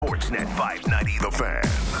Sportsnet 590 The Fan.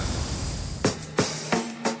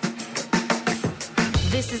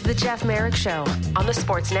 This is the Jeff Merrick Show on the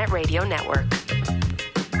Sportsnet Radio Network.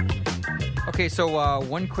 Okay, so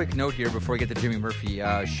one quick note here before we get to Jimmy Murphy.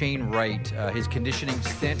 Shane Wright, his conditioning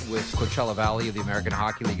stint with Coachella Valley of the American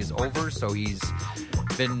Hockey League is over, so he's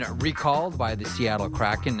been recalled by the Seattle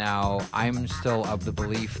Kraken. Now, I'm still of the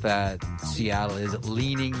belief that Seattle is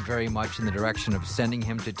leaning very much in the direction of sending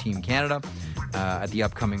him to Team Canada at the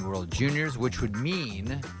upcoming World Juniors, which would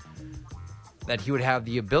mean that he would have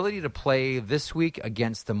the ability to play this week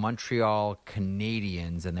against the Montreal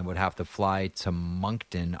Canadiens and then would have to fly to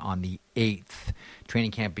Moncton on the 8th.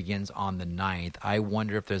 Training camp begins on the 9th. I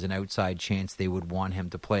wonder if there's an outside chance they would want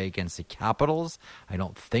him to play against the Capitals. I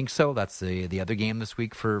don't think so. That's the other game this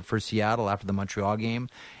week for Seattle after the Montreal game.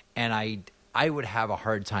 And I would have a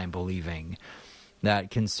hard time believing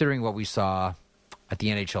that, considering what we saw at the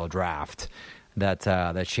NHL draft,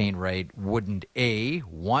 that Shane Wright wouldn't, A,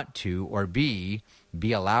 want to, or B,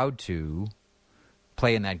 be allowed to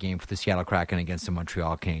play in that game for the Seattle Kraken against the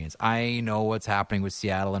Montreal Canadiens. I know what's happening with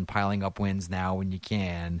Seattle and piling up wins now when you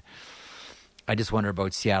can. I just wonder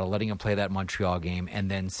about Seattle letting him play that Montreal game and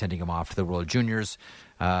then sending him off to the World Juniors.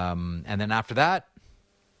 And then after that,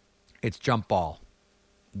 it's jump ball.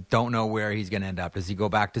 Don't know where he's going to end up. Does he go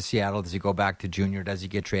back to Seattle? Does he go back to junior? Does he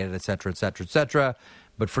get traded, et cetera, et cetera, et cetera?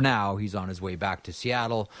 But for now, he's on his way back to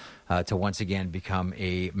Seattle to once again become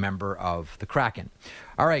a member of the Kraken.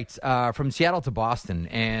 All right, from Seattle to Boston,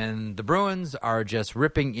 and the Bruins are just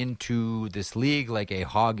ripping into this league like a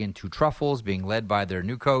hog into truffles, being led by their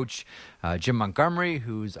new coach, Jim Montgomery,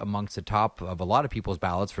 who's amongst the top of a lot of people's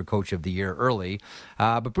ballots for Coach of the Year early.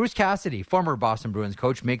 But Bruce Cassidy, former Boston Bruins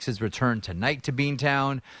coach, makes his return tonight to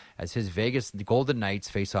Beantown as his Vegas Golden Knights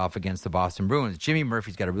face off against the Boston Bruins. Jimmy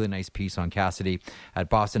Murphy's got a really nice piece on Cassidy at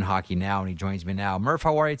Boston Hockey Now, and he joins me now. Murph,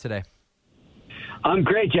 how are you today? I'm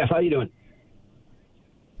great, Jeff. How you doing?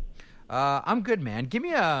 I'm good, man. Give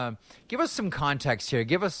us some context here.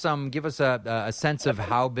 Give us a sense of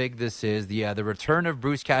how big this is. The return of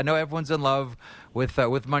Bruce Cassidy. I know everyone's in love with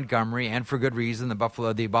Montgomery, and for good reason.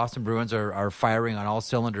 The Boston Bruins are firing on all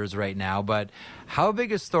cylinders right now. But how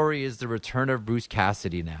big a story is the return of Bruce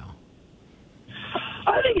Cassidy now?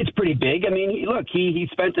 I think it's pretty big. I mean, look, he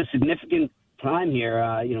spent a significant time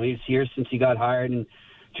here. He's here since he got hired in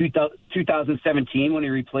 2017 when he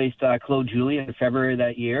replaced Claude Julien in February of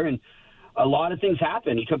that year, and a lot of things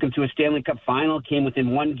happened. He took him to a Stanley Cup final, came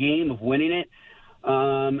within one game of winning it.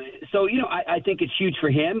 I think it's huge for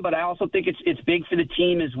him, but I also think it's big for the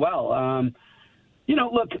team as well.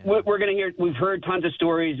 Look, we're going to hear. We've heard tons of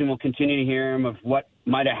stories, and we'll continue to hear them of what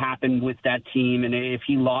might have happened with that team, and if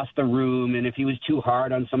he lost the room, and if he was too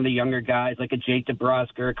hard on some of the younger guys like a Jake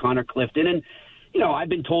DeBrusk or a Connor Clifton. And I've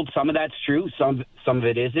been told some of that's true, some of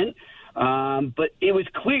it isn't. But it was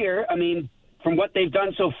clear. I mean, from what they've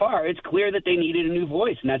done so far, it's clear that they needed a new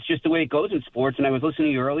voice, and that's just the way it goes in sports. And I was listening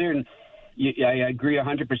to you earlier, and I agree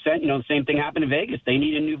 100%. The same thing happened in Vegas. They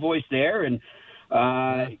need a new voice there, and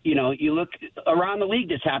you look around the league,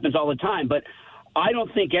 this happens all the time. But I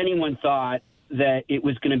don't think anyone thought that it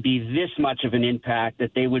was going to be this much of an impact,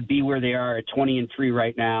 that they would be where they are at 20-3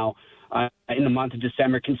 right now in the month of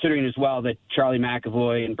December, considering as well that Charlie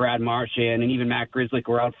McAvoy and Brad Marchand and even Matt Grzelcyk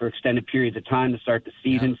were out for extended periods of time to start the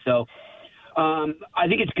season. Yeah. So I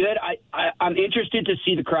think it's good. I'm interested to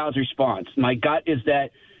see the crowd's response. My gut is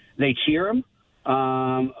that they cheer him,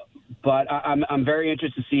 but I'm very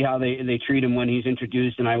interested to see how they treat him when he's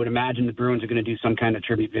introduced, and I would imagine the Bruins are going to do some kind of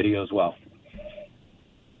tribute video as well.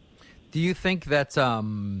 Do you think that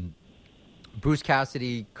Bruce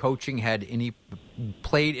Cassidy coaching had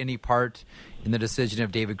played any part in the decision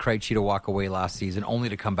of David Krejci to walk away last season, only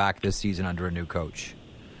to come back this season under a new coach?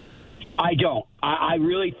 I don't. I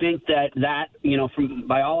really think that from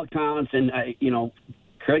by all accounts, and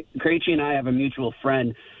Krejci and I have a mutual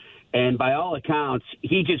friend, and by all accounts,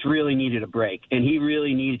 he just really needed a break, and he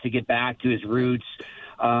really needed to get back to his roots.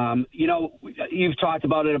 You've talked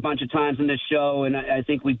about it a bunch of times in this show, and I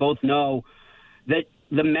think we both know that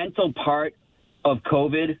the mental part of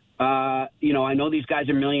COVID, I know these guys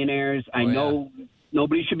are millionaires. I know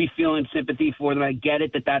nobody should be feeling sympathy for them. I get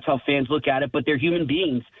it that that's how fans look at it, but they're human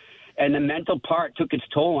beings. And the mental part took its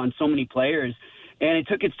toll on so many players, and it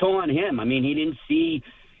took its toll on him. I mean, he didn't see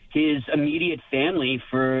his immediate family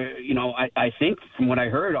for, I think from what I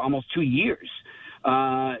heard, almost 2 years.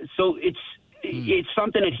 So it's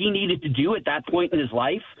something that he needed to do at that point in his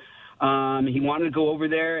life. He wanted to go over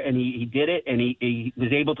there, and he did it, and he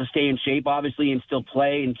was able to stay in shape, obviously, and still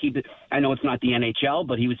play and keep it. I know it's not the NHL,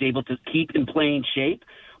 but he was able to keep and play in shape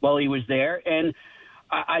while he was there. And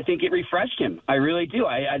I think it refreshed him. I really do.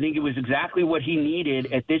 I think it was exactly what he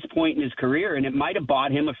needed at this point in his career, and it might have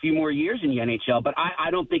bought him a few more years in the NHL, but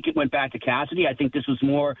I don't think it went back to Cassidy. I think this was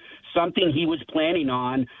more something he was planning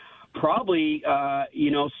on probably,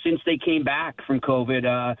 since they came back from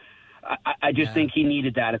COVID. I just think he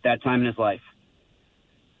needed that at that time in his life.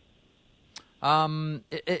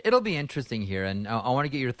 It'll be interesting here, and I want to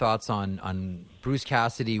get your thoughts on Bruce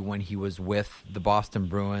Cassidy when he was with the Boston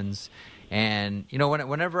Bruins. And,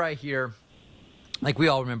 whenever I hear, like, we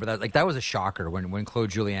all remember that, like, that was a shocker when Claude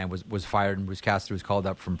Julien was fired and Bruce Cassidy was called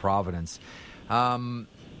up from Providence.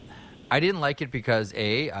 I didn't like it because,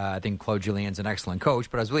 I think Claude Julien's an excellent coach,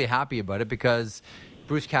 but I was really happy about it because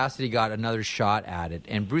Bruce Cassidy got another shot at it.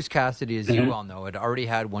 And Bruce Cassidy, as you all know, had already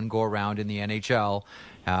had one go-around in the NHL,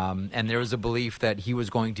 and there was a belief that he was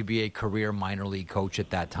going to be a career minor league coach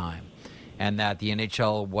at that time, and that the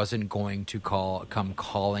NHL wasn't going to come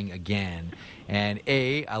calling again. And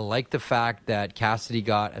I like the fact that Cassidy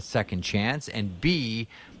got a second chance, and B,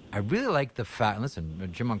 I really like the fact, listen,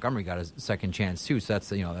 Jim Montgomery got a second chance too, so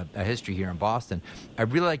that's a history here in Boston. I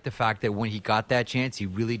really like the fact that when he got that chance, he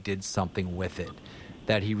really did something with it.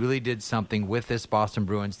 That he really did something with this Boston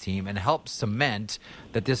Bruins team and helped cement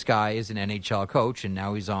that this guy is an NHL coach, and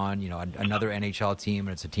now he's on another NHL team,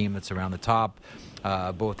 and it's a team that's around the top,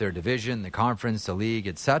 both their division, the conference, the league,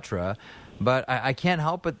 etc. But I can't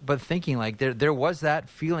help but thinking, like, there was that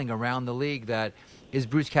feeling around the league that, is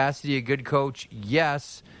Bruce Cassidy a good coach?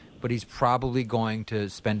 Yes, but he's probably going to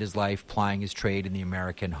spend his life plying his trade in the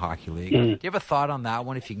American Hockey League. Do you have a thought on that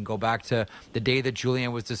one, if you can go back to the day that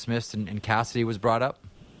Julien was dismissed and Cassidy was brought up?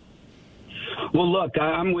 Well, look,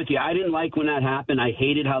 I'm with you. I didn't like when that happened. I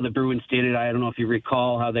hated how the Bruins did it. I don't know if you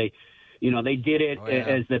recall how they did it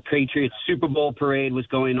as the Patriots Super Bowl parade was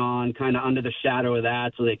going on, kind of under the shadow of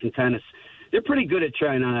that, so they can kind of – they're pretty good at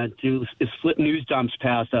trying to slip news dumps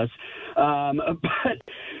past us. But,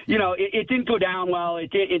 it didn't go down well.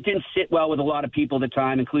 It didn't sit well with a lot of people at the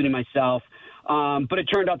time, including myself. But it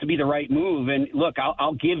turned out to be the right move. And, look,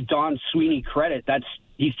 I'll give Don Sweeney credit.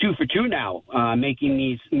 He's 2 for 2 now, making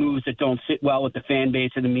these moves that don't sit well with the fan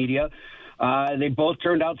base and the media. They both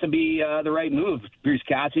turned out to be the right move. Bruce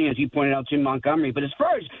Cassidy, as you pointed out, Jim Montgomery. But as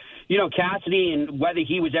far as, Cassidy and whether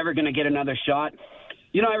he was ever going to get another shot,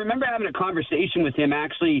 I remember having a conversation with him,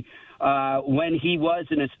 actually, when he was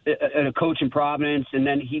a coach in Providence, and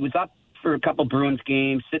then he was up for a couple Bruins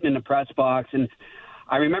games, sitting in the press box. And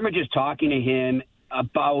I remember just talking to him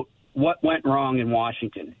about what went wrong in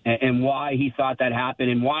Washington and why he thought that happened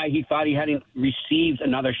and why he thought he hadn't received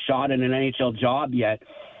another shot at an NHL job yet.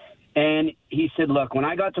 And he said, look, when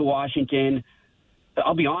I got to Washington,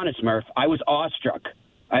 I'll be honest, Murph, I was awestruck.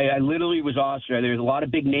 I literally was awestruck. There's a lot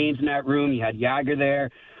of big names in that room. You had Jagr there,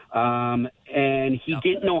 and he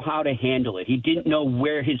didn't know how to handle it. He didn't know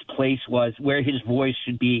where his place was, where his voice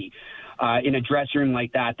should be in a dressing room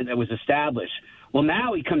like that was established. Well,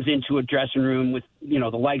 now he comes into a dressing room with, the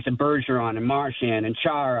likes of Bergeron and Marchand and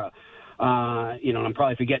Chara. I'm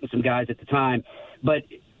probably forgetting some guys at the time. But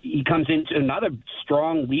he comes into another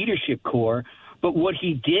strong leadership core. But what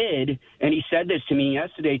he did, and he said this to me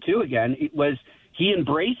yesterday too again, it was he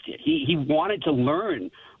embraced it. He wanted to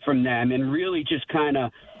learn from them and really just kind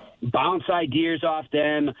of bounce ideas off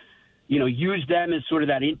them, use them as sort of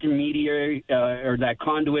that intermediary or that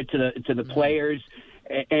conduit to the players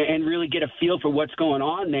and really get a feel for what's going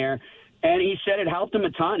on there. And he said it helped him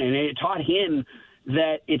a ton, and it taught him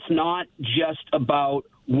that it's not just about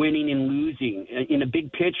winning and losing. In a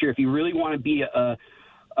big picture, if you really want to be a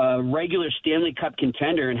regular Stanley Cup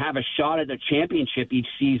contender and have a shot at the championship each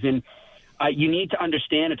season, you need to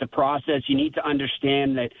understand it's a process. You need to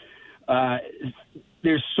understand that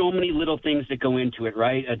there's so many little things that go into it,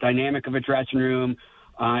 right? A dynamic of a dressing room.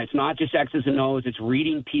 It's not just X's and O's. It's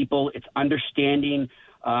reading people. It's understanding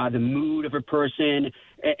the mood of a person.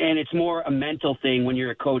 And it's more a mental thing when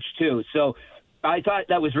you're a coach, too. So I thought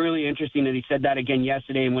that was really interesting that he said that again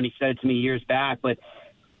yesterday and when he said it to me years back. But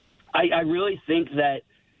I really think that,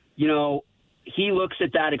 he looks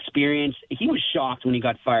at that experience. He was shocked when he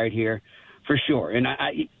got fired here. For sure, and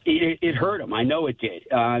it hurt him. I know it did.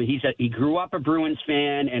 He grew up a Bruins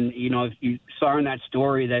fan, and if you saw in that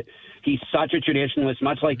story that he's such a traditionalist,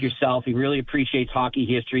 much like yourself. He really appreciates hockey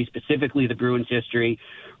history, specifically the Bruins history.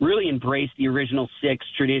 Really embraced the original six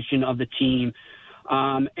tradition of the team,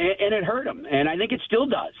 and it hurt him, and I think it still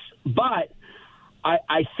does. But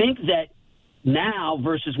I think that now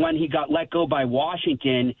versus when he got let go by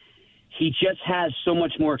Washington, he just has so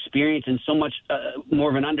much more experience and so much more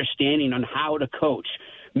of an understanding on how to coach.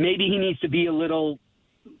 Maybe he needs to be a little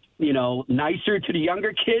nicer to the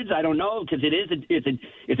younger kids. I don't know, because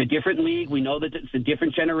it's a different league. We know that it's a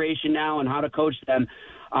different generation now and how to coach them.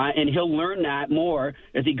 And he'll learn that more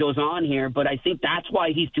as he goes on here. But I think that's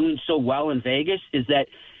why he's doing so well in Vegas, is that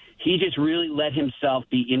he just really let himself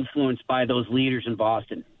be influenced by those leaders in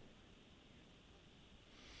Boston.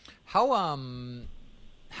 How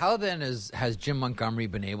then has Jim Montgomery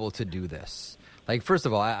been able to do this? Like, first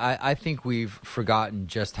of all, I think we've forgotten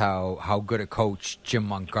just how good a coach Jim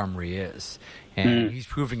Montgomery is. And he's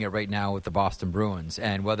proving it right now with the Boston Bruins.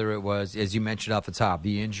 And whether it was, as you mentioned off the top,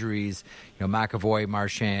 the injuries, McAvoy,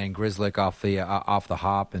 Marchand, Grzelcyk off the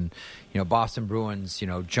hop, and Boston Bruins,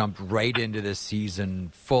 jumped right into this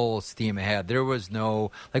season full steam ahead. There was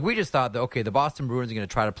no, we just thought that, okay, the Boston Bruins are going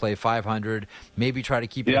to try to play 500, maybe try to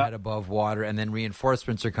keep their head above water, and then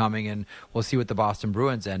reinforcements are coming, and we'll see what the Boston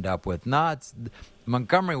Bruins end up with.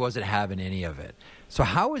 Montgomery wasn't having any of it. So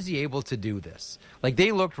how is he able to do this?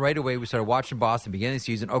 They looked right away. We started watching Boston beginning of the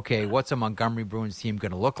season. Okay, what's a Montgomery Bruins team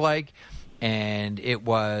going to look like? And they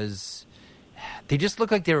just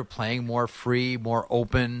looked like they were playing more free, more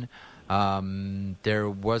open. There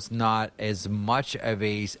was not as much of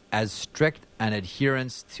as strict an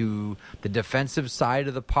adherence to the defensive side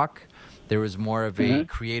of the puck. There was more of a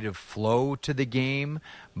creative flow to the game.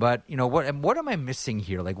 But, what am I missing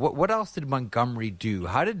here? What else did Montgomery do?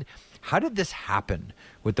 How did this happen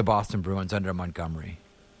with the Boston Bruins under Montgomery?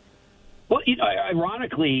 Well,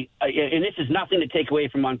 ironically, and this is nothing to take away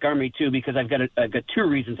from Montgomery, too, because I've got two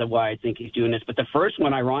reasons of why I think he's doing this. But the first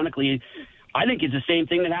one, ironically, I think is the same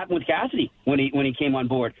thing that happened with Cassidy when he came on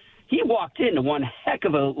board. He walked into one heck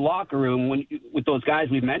of a locker room with those guys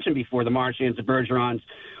we've mentioned before, the Marchands, the Bergerons,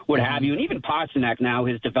 what have you. And even Pasternak now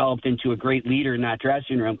has developed into a great leader in that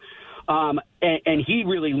dressing room. And he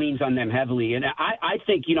really leans on them heavily. And I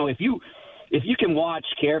think, if you can watch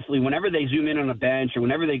carefully, whenever they zoom in on a bench or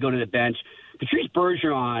whenever they go to the bench, Patrice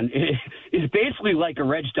Bergeron is basically like a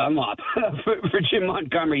Reg Dunlop for Jim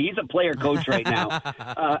Montgomery. He's a player coach right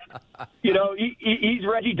now. He's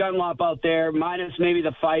Reggie Dunlop out there, minus maybe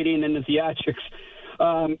the fighting and the theatrics.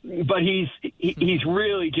 But he's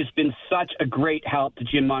really just been such a great help to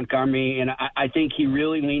Jim Montgomery, and I think he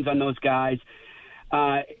really leans on those guys.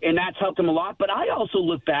 And that's helped him a lot. But I also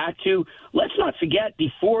look back to, let's not forget,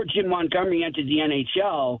 before Jim Montgomery entered the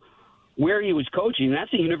NHL, where he was coaching,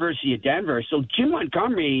 that's the University of Denver. So Jim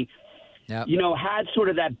Montgomery, had sort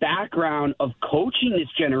of that background of coaching this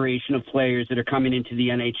generation of players that are coming into the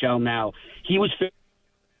NHL now. He was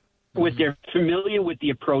familiar with the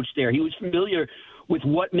approach there. He was familiar with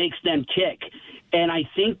what makes them tick. And I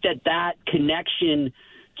think that connection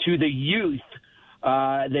to the youth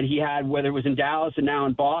that he had, whether it was in Dallas and now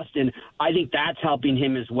in Boston, I think that's helping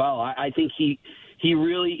him as well. I think he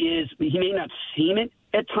really is. He may not seem it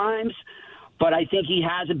at times, but I think he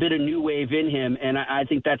has a bit of new wave in him, and I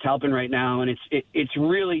think that's helping right now. And it's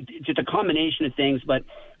really just a combination of things, but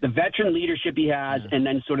the veteran leadership he has, and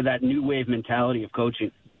then sort of that new wave mentality of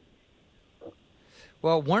coaching.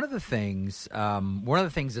 Well, one of the things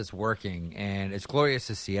that's working, and it's glorious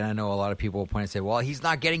to see, and I know a lot of people will point and say, well, he's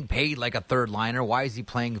not getting paid like a third liner. Why is he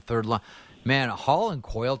playing third line? Man, Hall and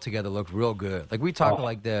Coyle together look real good. We talk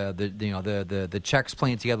the Czechs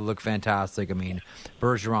playing together look fantastic. I mean,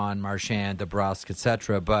 Bergeron, Marchand, DeBrusk,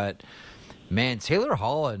 etc. But man, Taylor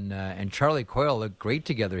Hall and Charlie Coyle look great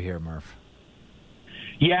together here, Murph.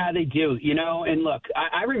 Yeah, they do. And look,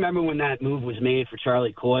 I remember when that move was made for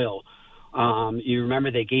Charlie Coyle. You remember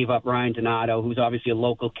they gave up Ryan Donato, who's obviously a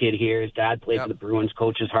local kid here. His dad played for the Bruins,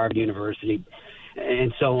 coaches Harvard University,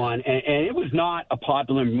 and so on. And it was not a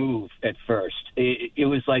popular move at first. It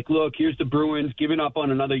was like, look, here's the Bruins giving up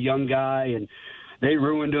on another young guy, and they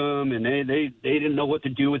ruined him, and they didn't know what to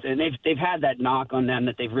do with it. And they've had that knock on them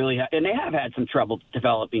that they've really had, and they have had some trouble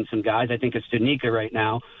developing some guys. I think it's Stanika right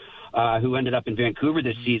now, who ended up in Vancouver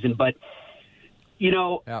this season. But,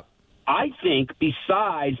 I think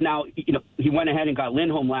besides now, he went ahead and got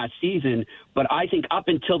Lindholm last season, but I think up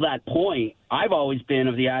until that point, I've always been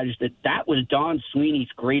of the adage that was Don Sweeney's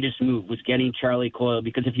greatest move, was getting Charlie Coyle,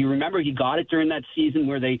 because if you remember, he got it during that season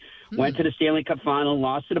where they went to the Stanley Cup final and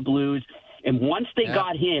lost to the Blues. And once they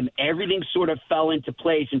got him, everything sort of fell into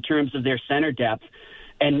place in terms of their center depth.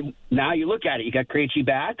 And now you look at it, you got Krejci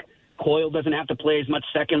back. Coyle doesn't have to play as much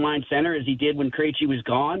second-line center as he did when Krejci was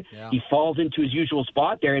gone. Yeah. He falls into his usual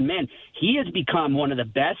spot there. And, man, he has become one of the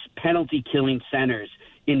best penalty-killing centers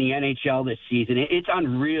in the NHL this season. It's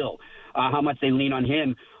unreal how much they lean on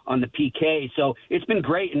him on the PK. So it's been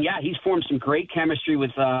great. And, yeah, he's formed some great chemistry with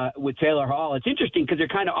Taylor Hall. It's interesting because they're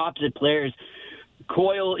kind of opposite players.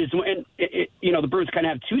 Coyle is – and the Bruins kind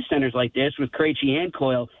of have two centers like this with Krejci and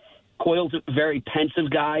Coyle. Coyle's a very pensive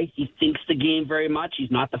guy. He thinks the game very much.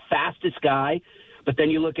 He's not the fastest guy. But then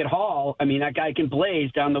you look at Hall. I mean, that guy can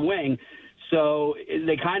blaze down the wing. So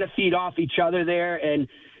they kind of feed off each other there.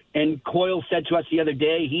 And Coyle said to us the other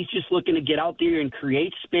day, he's just looking to get out there and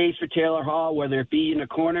create space for Taylor Hall, whether it be in the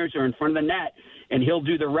corners or in front of the net, and he'll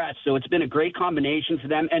do the rest. So it's been a great combination for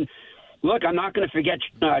them. And look, I'm not going to forget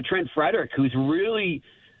Trent Frederick, who's really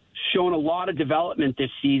shown a lot of development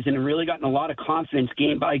this season and really gotten a lot of confidence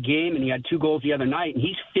game by game, and he had 2 goals the other night, and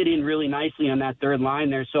he's fit in really nicely on that third line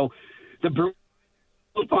there. So the Bruins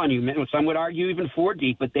on you, man. Some would argue even 4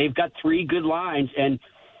 deep, but they've got 3 good lines. And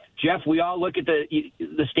Jeff, we all look at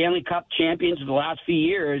the Stanley Cup champions of the last few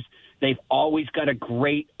years. They've always got a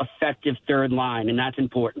great, effective third line, and that's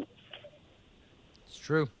important. It's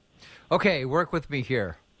true. Okay, work with me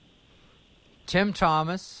here. Tim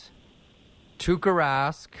Thomas, Tuukka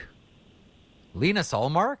Rask, Linus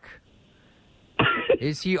Ullmark.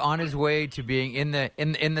 Is he on his way to being in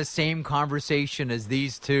the same conversation as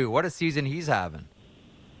these two? What a season he's having.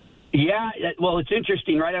 Yeah, well, it's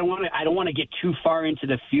interesting, right? I don't want to get too far into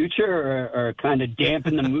the future or kind of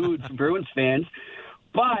dampen the mood for Bruins fans,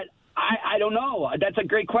 but I don't know. That's a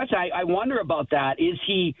great question. I wonder about that. Is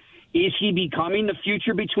he becoming the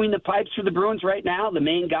future between the pipes for the Bruins right now, the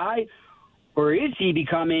main guy, or is he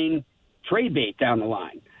becoming trade bait down the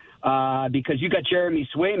line? Because you got Jeremy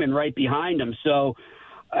Swayman right behind him, so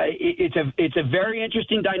it's a very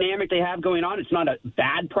interesting dynamic they have going on. It's not a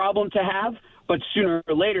bad problem to have. But sooner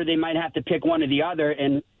or later, they might have to pick one or the other.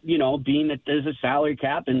 And, you know, being that there's a salary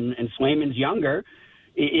cap and Swayman's younger,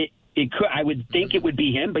 it could, I would think it would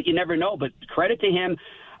be him, but you never know. But credit to him.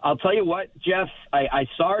 I'll tell you what, Jeff, I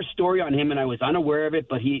saw a story on him, and I was unaware of it,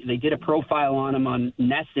 but they did a profile on him on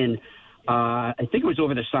Nesson. I think it was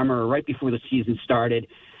over the summer or right before the season started.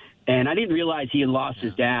 And I didn't realize he had lost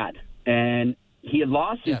his dad. And he had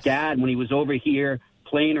lost his dad when he was over here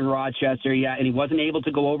playing in Rochester, and he wasn't able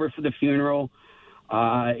to go over for the funeral.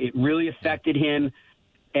 It really affected him,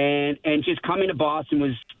 and just coming to Boston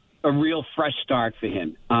was a real fresh start for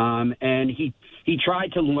him. And he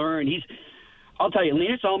tried to learn. I'll tell you,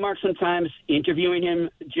 Linus Ullmark, sometimes interviewing him,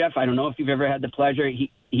 Jeff, I don't know if you've ever had the pleasure.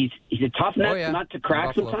 He's a tough nut to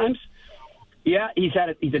crack sometimes. Yeah, he's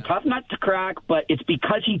a tough nut to crack, but it's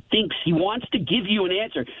because he thinks he wants to give you an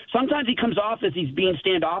answer. Sometimes he comes off as he's being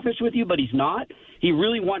standoffish with you, but he's not. He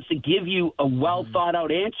really wants to give you a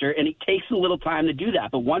well-thought-out answer, and it takes a little time to do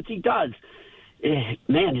that. But once he does,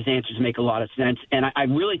 man, his answers make a lot of sense. And I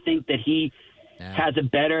really think that he has a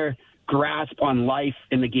better grasp on life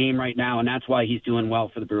in the game right now, and that's why he's doing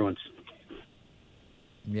well for the Bruins.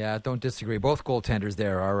 Yeah, don't disagree. Both goaltenders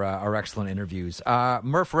there are excellent interviews.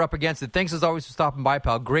 Murph, we're up against it. Thanks as always for stopping by,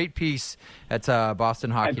 pal. Great piece at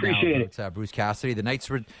Boston Hockey. I appreciate it. Bruce Cassidy. The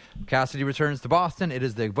Knights Cassidy returns to Boston. It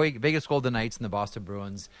is the Vegas Golden Knights and the Boston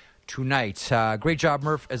Bruins tonight. Great job,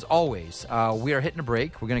 Murph, as always. We are hitting a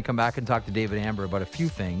break. We're going to come back and talk to David Amber about a few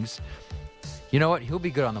things. You know what? He'll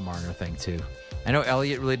be good on the Marner thing, too. I know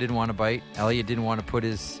Elliot really didn't want to bite. Elliot didn't want to put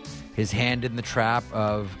his hand in the trap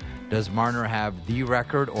of... Does Marner have the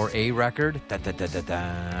record or a record? We'll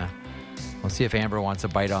see if Amber wants a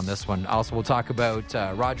bite on this one. Also, we'll talk about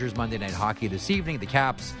Rogers Monday Night Hockey this evening, the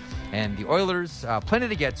Caps and the Oilers. Plenty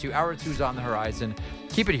to get to. Hour 2's on the horizon.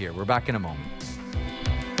 Keep it here. We're back in a moment.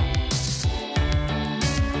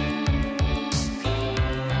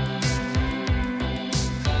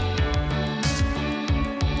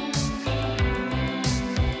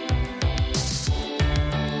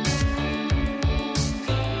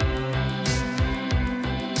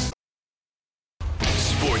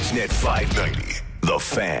 Sportsnet 590, The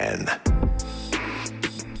Fan.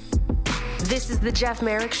 This is the Jeff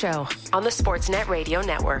Merrick Show on the Sportsnet Radio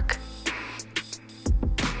Network.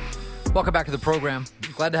 Welcome back to the program.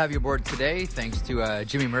 Glad to have you aboard today. Thanks to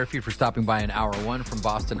Jimmy Murphy for stopping by in Hour 1 from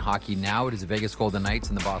Boston Hockey Now. It is the Vegas Golden Knights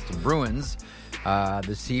and the Boston Bruins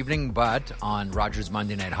this evening, but on Rogers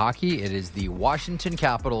Monday Night Hockey, it is the Washington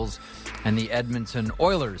Capitals and the Edmonton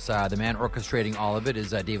Oilers. The man orchestrating all of it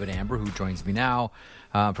is David Amber, who joins me now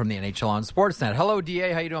from the NHL on Sportsnet. Hello,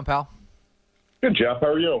 DA. How you doing, pal? Good, Jeff. How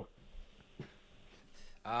are you?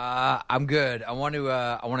 I'm good. I want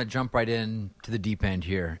to jump right in to the deep end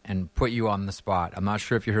here and put you on the spot. I'm not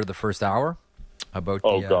sure if you heard the first hour about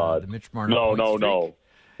the Mitch Marner. No,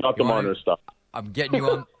 not the Marner stuff. I'm getting you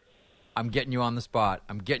on. I'm getting you on the spot.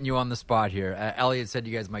 I'm getting you on the spot here. Elliot said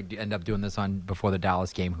you guys might end up doing this before the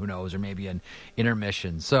Dallas game. Who knows? Or maybe an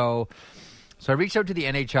intermission. So I reached out to the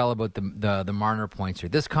NHL about the Marner points here.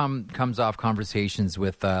 This comes off conversations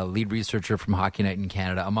with lead researcher from Hockey Night in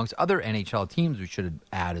Canada, amongst other NHL teams we should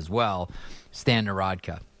add as well, Stan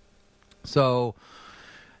Narodka. So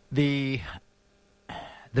The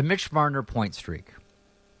Mitch Marner point streak,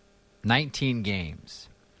 19 games.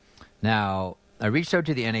 Now, I reached out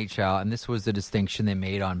to the NHL, and this was the distinction they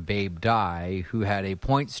made on Babe Dye, who had a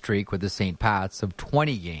point streak with the St. Pats of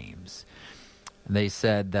 20 games. And they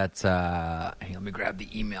said that, hey, let me grab the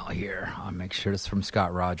email here. I'll make sure it's from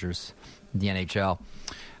Scott Rogers, the NHL.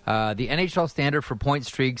 The NHL standard for point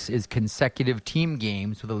streaks is consecutive team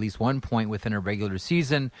games with at least 1 point within a regular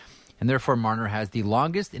season, and therefore Marner has the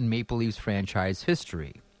longest in Maple Leafs franchise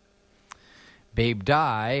history. Babe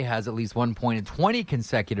Dye has at least 1 point in 20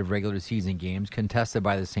 consecutive regular season games contested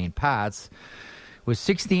by the St. Pats, with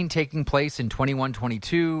 16 taking place in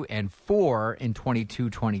 21-22 and 4 in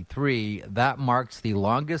 22-23. That marks the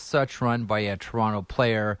longest such run by a Toronto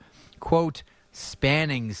player, quote,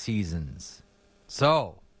 spanning seasons.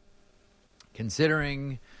 So,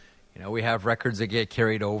 considering, we have records that get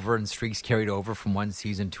carried over and streaks carried over from one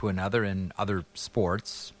season to another in other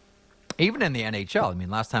sports, even in the NHL. I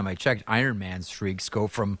mean, last time I checked, Ironman streaks go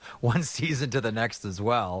from one season to the next as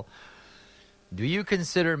well. Do you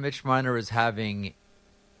consider Mitch Marner as having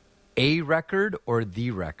a record or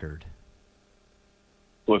the record?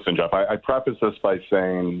 Listen, Jeff, I preface this by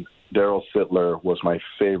saying Darryl Sittler was my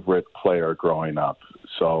favorite player growing up.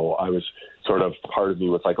 So I was sort of, part of me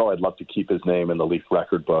was like, I'd love to keep his name in the Leaf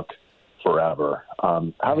record book forever.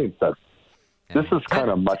 Having said, this is kind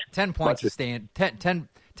of much. 10 points to stay in.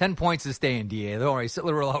 10 points to stay in, DA. Don't worry,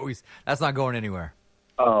 Sittler will always. That's not going anywhere.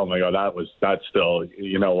 Oh my God, that's still.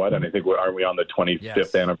 You know what? And I think aren't we on the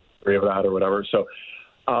 25th anniversary of that or whatever? So,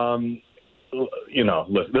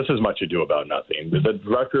 this is much ado about nothing. The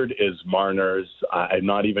record is Marner's. I'm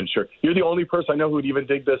not even sure. You're the only person I know who'd even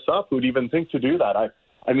dig this up, who'd even think to do that.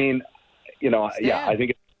 I mean, I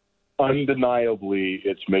think undeniably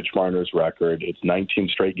it's Mitch Marner's record. It's 19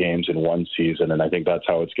 straight games in one season, and I think that's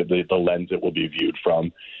how it's good. The lens it will be viewed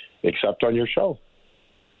from, except on your show.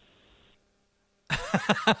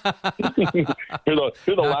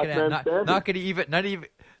 You're the last man standing.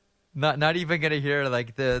 Not even going to hear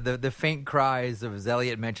like the faint cries of, as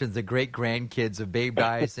Elliot mentions, the great grandkids of Babe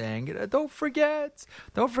Dye saying, don't forget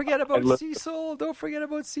about Cecil. Don't forget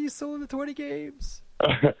about Cecil in the 20 games.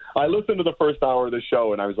 I listened to the first hour of the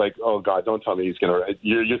show, and I was like, oh, God, don't tell me he's going to –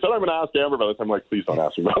 you said I'm going to ask Amber about this. I'm like, please don't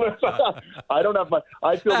ask me about this. I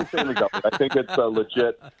feel the same as you. I think it's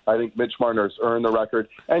legit. I think Mitch Marner's earned the record.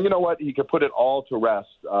 And you know what? He could put it all to rest.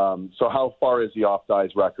 So how far is he off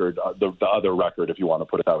Dye's record, the other record, if you want to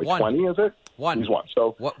put it that way? 20, is it? One. He's one.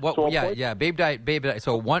 So, Babe Dye.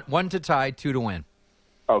 So one to tie, 2 to win.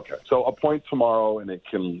 Okay, so a point tomorrow, and it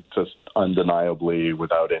can just undeniably,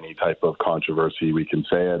 without any type of controversy, we can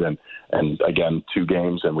say it. And again, 2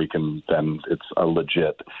 games, and then it's a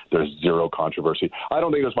legit. There's zero controversy. I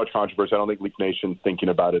don't think there's much controversy. I don't think Leaf Nation's thinking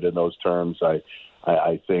about it in those terms.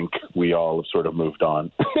 I think we all have sort of moved on.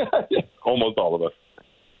 Almost all of us.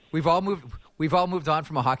 We've all moved on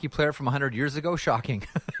from a hockey player from 100 years ago. Shocking.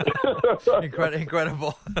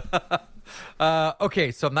 Incredible.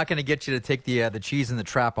 Okay, so I'm not going to get you to take the cheese in the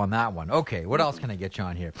trap on that one. Okay, what else can I get you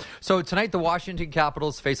on here? So tonight the Washington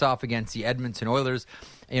Capitals face off against the Edmonton Oilers.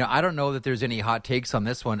 I don't know that there's any hot takes on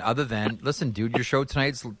this one other than, listen, dude, your show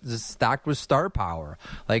tonight's stacked with star power.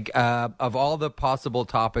 Like, of all the possible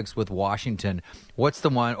topics with Washington, what's the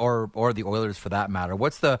one, or the Oilers for that matter,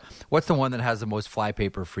 what's the one that has the most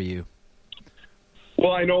flypaper for you?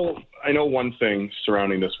 Well, I know one thing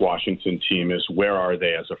surrounding this Washington team is where are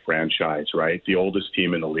they as a franchise, right? The oldest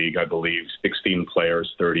team in the league, I believe, 16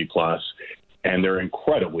 players, 30 plus, and they're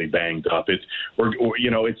incredibly banged up. It's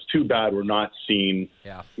too bad we're not seeing,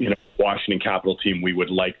 Washington Capital team we would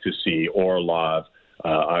like to see. Orlov,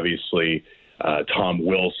 obviously, Tom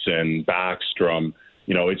Wilson, Backstrom.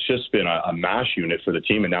 It's just been a mash unit for the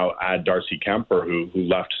team, and now add Darcy Kemper, who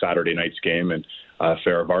left Saturday night's game, and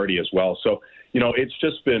Faravarti as well. So. It's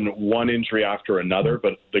just been one injury after another,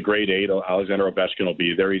 but the grade 8, Alexander Ovechkin will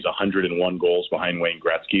be there. He's 101 goals behind Wayne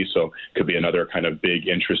Gretzky, so could be another kind of big,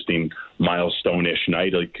 interesting, milestone-ish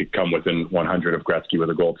night. He could come within 100 of Gretzky with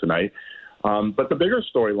a goal tonight. But the bigger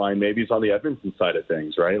storyline maybe is on the Edmonton side of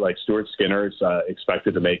things, right? Like Stuart Skinner's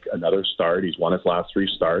expected to make another start. He's won his last 3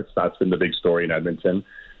 starts. That's been the big story in Edmonton,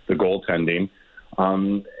 the goaltending.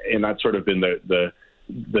 And that's sort of been the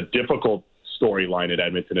difficult storyline at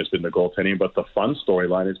Edmonton has been the goaltending, but the fun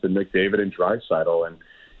storyline has been McDavid and Draisaitl, and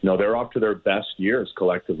they're off to their best years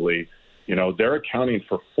collectively. They're accounting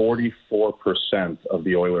for 44% of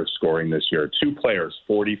the Oilers scoring this year. 2 players,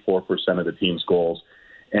 44% of the team's goals,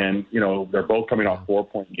 and they're both coming off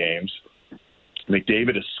 4-point games.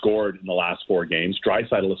 McDavid has scored in the last 4 games.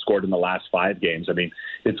 Draisaitl has scored in the last 5 games. I mean,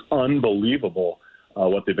 it's unbelievable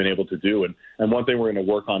what they've been able to do. And one thing we're going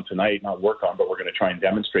to work on tonight, not work on, but we're going to try and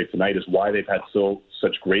demonstrate tonight is why they've had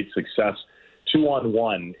such great success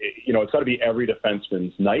 2-on-1. It's got to be every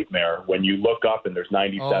defenseman's nightmare when you look up and there's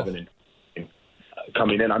 97 and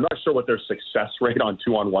coming in. I'm not sure what their success rate on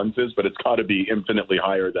 2-on-1s is, but it's got to be infinitely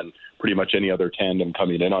higher than pretty much any other tandem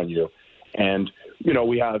coming in on you. And,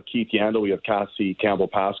 we have Keith Yandel, we have Cassidy,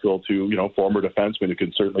 Campbell-Pascal, two, former defensemen who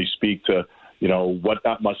can certainly speak to, what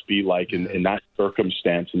that must be like in that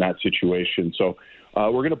circumstance, in that situation. So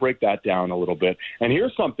we're going to break that down a little bit. And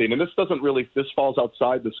here's something, and this falls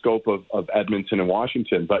outside the scope of Edmonton and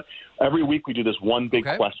Washington, but every week we do this one big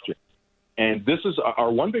question. And this is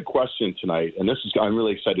our one big question tonight, and I'm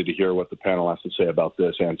really excited to hear what the panel has to say about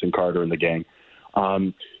this, Anson Carter and the gang.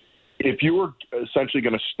 If you were essentially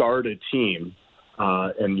going to start a team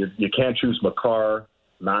and you can't choose Makar,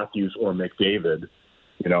 Matthews, or McDavid,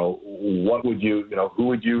 what would who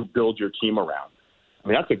would you build your team around? I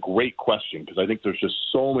mean, that's a great question because I think there's just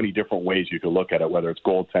so many different ways you could look at it, whether it's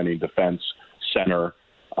goaltending, defense, center.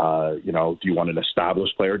 Do you want an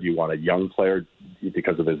established player? Do you want a young player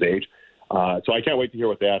because of his age? So I can't wait to hear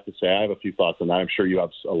what they have to say. I have a few thoughts on that. I'm sure you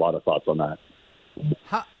have a lot of thoughts on that.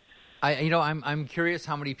 I'm curious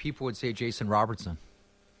how many people would say Jason Robertson.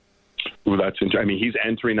 Ooh, that's interesting. I mean, he's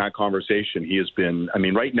entering that conversation. He has been. I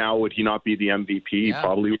mean, right now, would he not be the MVP? He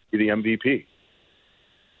probably would be the MVP.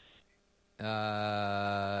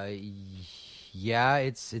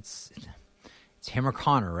 It's him or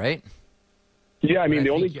Connor, right? Yeah, I mean,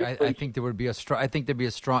 I think there would be a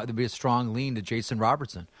strong lean to Jason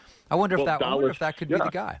Robertson. I wonder if that could be the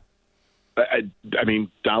guy. I mean,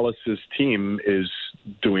 Dallas's team is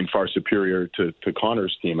doing far superior to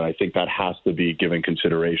Connor's team, and I think that has to be given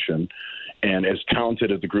consideration. And as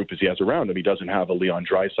talented as the group as he has around him, he doesn't have a Leon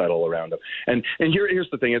Draisaitl around him. And here's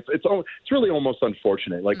the thing: it's really almost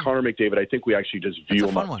unfortunate. Like Connor McDavid, I think we actually just view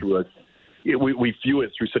him through it. We view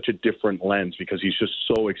it through such a different lens because he's just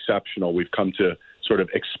so exceptional. We've come to sort of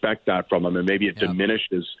expect that from him, and maybe it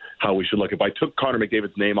diminishes how we should look. If I took Connor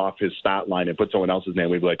McDavid's name off his stat line and put someone else's name,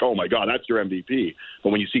 we'd be like, oh, my God, that's your MVP.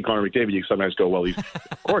 But when you see Connor McDavid, you sometimes go, well, he's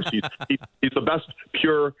the best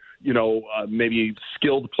pure, maybe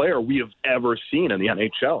skilled player we have ever seen in the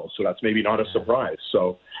NHL. So that's maybe not a surprise.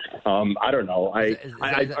 So I don't know. I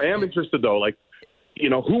am interested, though, like,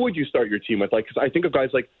 who would you start your team with? Like, because I think of guys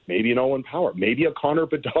like maybe an Owen Power, maybe a Connor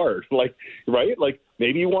Bedard, like, right? Like,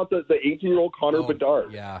 maybe you want the 18-year-old Connor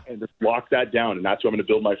Bedard and just lock that down, and that's what I'm going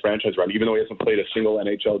to build my franchise around, even though he hasn't played a single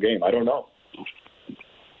NHL game. I don't know.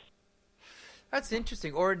 That's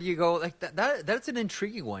interesting. Or do you go like that? That's an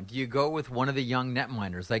intriguing one. Do you go with one of the young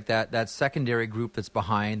netminders, like that secondary group that's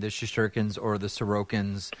behind the Shesterkins or the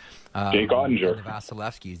Sorokins, Jake Ottinger, the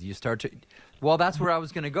Vasilevskis? Do you start to? Well, that's where I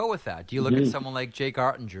was going to go with that. Do you look at someone like Jake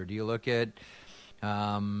Ottinger? Do you look at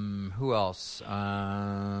who else?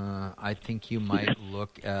 I think you might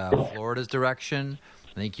look Florida's direction.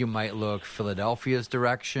 I think you might look Philadelphia's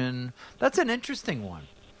direction. That's an interesting one.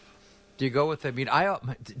 Do you go with? I mean,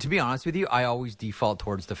 to be honest with you, I always default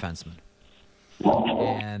towards defensemen,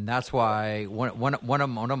 and that's why one of my,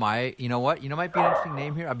 might be an interesting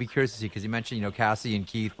name here. I'd be curious to see because you mentioned, Cassidy and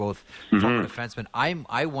Keith, both former defensemen.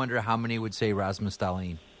 I wonder how many would say Rasmus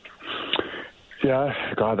Dahlin.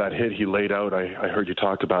 Yeah, God, that hit he laid out. I heard you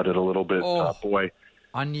talked about it a little bit. Boy.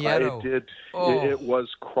 On Nieto. I did. It was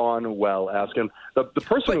Cronwell-esque. And the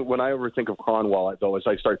person, when I ever think of Cronwell, though, is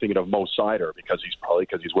I start thinking of Mo Sider because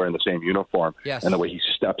he's wearing the same uniform. Yes. And the way he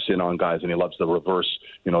steps in on guys, and he loves the reverse,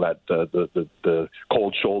 that the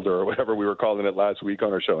cold shoulder or whatever we were calling it last week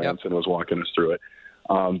on our show. Yep. Anson was walking us through it.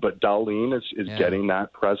 But Dahlin is getting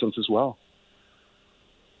that presence as well.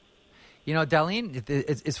 Dahlin,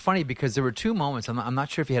 it's funny because there were two moments. I'm not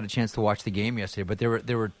sure if you had a chance to watch the game yesterday, but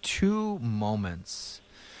there were two moments.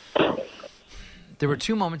 There were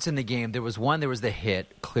two moments in the game. There was the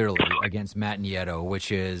hit, clearly, against Matt Nieto,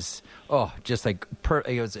 which is, just like,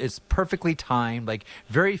 it's perfectly timed. Like,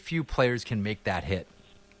 very few players can make that hit.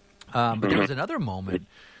 But there was another moment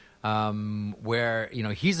where,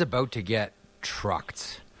 he's about to get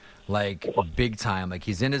trucked. Like, big time. Like,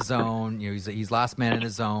 he's in his zone. He's last man in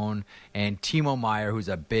his zone. And Timo Meier, who's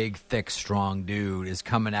a big, thick, strong dude, is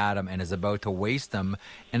coming at him and is about to waste him.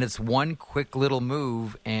 And it's one quick little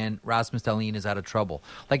move, and Rasmus Dahlin is out of trouble.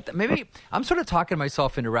 Like, maybe I'm sort of talking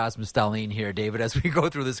myself into Rasmus Dahlin here, David, as we go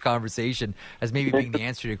through this conversation, as maybe being the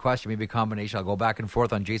answer to your question, maybe a combination. I'll go back and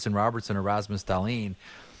forth on Jason Robertson or Rasmus Dahlin.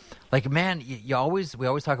 Like, man, we always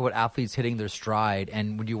talk about athletes hitting their stride,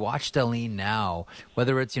 and when you watch Dahlin now,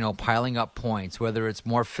 whether it's piling up points, whether it's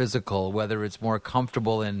more physical, whether it's more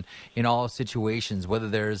comfortable in all situations, whether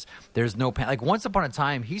there's no pain. Like once upon a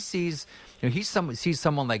time, he sees sees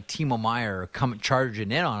someone like Timo Meier come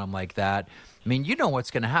charging in on him like that. I mean, you know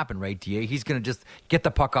what's going to happen, right, DA? He's going to just get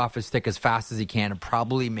the puck off his stick as fast as he can and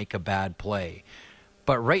probably make a bad play.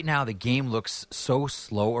 But right now, the game looks so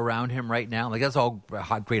slow around him right now. Like, that's all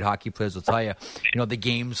great hockey players will tell you. The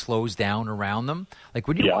game slows down around them. Like,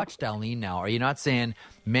 when you watch Dahlin now, are you not saying,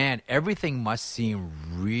 man, everything must seem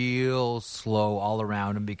real slow all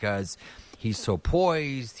around him because he's so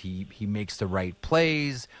poised, he makes the right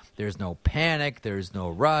plays, there's no panic, there's no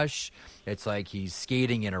rush. It's like he's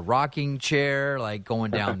skating in a rocking chair, like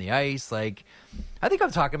going down the ice. Like, I think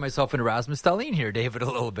I'm talking myself into Rasmus Dahlin here, David, a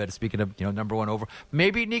little bit. Speaking of, number one over.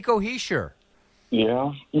 Maybe Nico Hischier.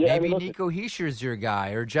 Yeah. Maybe Nico Hischier is your guy,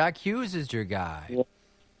 or Jack Hughes is your guy. Yeah.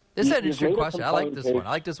 This is an interesting question. I like this one.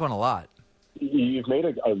 I like this one a lot. You've made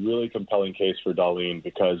a really compelling case for Dahlin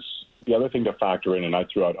because the other thing to factor in, and I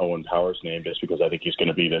threw out Owen Power's name just because I think he's going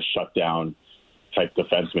to be this shutdown type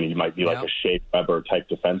defenseman. He might be like a Shea Weber type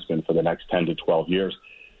defenseman for the next 10 to 12 years.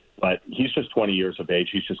 But he's just 20 years of age.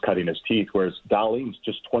 He's just cutting his teeth, whereas Dahlin's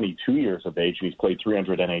just 22 years of age, and he's played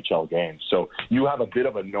 300 NHL games. So you have a bit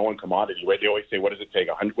of a known commodity, right? They always say, what does it take?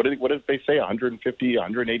 What did they say, 150,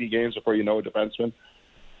 180 games before you know a defenseman?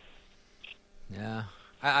 Yeah.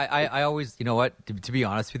 I always, you know what, to be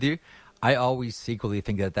honest with you, I always secretly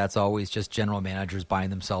think that that's always just general managers buying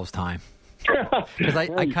themselves time. Because I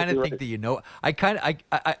kind of think that I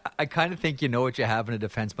kind of think you know what you have in a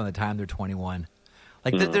defense by the time they're 21.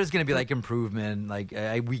 Like there's going to be like improvement. Like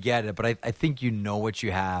we get it, but I think you know what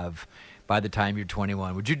you have by the time you're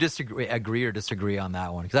 21. Would you agree or disagree on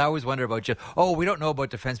that one? Because I always wonder about you. Oh, we don't know about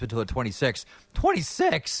defensemen until they're 26.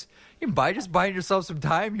 26? You can buying yourself some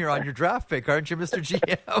time here on your draft pick, aren't you, Mr.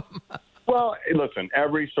 GM? Well, listen,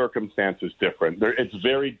 every circumstance is different. It's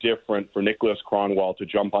very different for Nicholas Kronwall to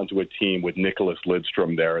jump onto a team with Nicholas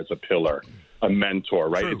Lidstrom there as a pillar, a mentor,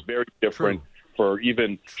 right? True. It's very different for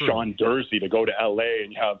even Sean Dursey to go to L.A.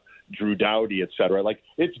 and you have Drew Doughty, et cetera. Like,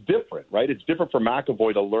 it's different, right? It's different for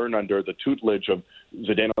McAvoy to learn under the tutelage of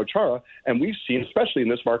Zdeno Chara. And we've seen, especially in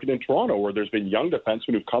this market in Toronto, where there's been young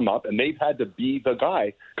defensemen who've come up and they've had to be the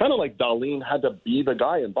guy, kind of like Dahlin had to be the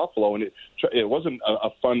guy in Buffalo. And it wasn't a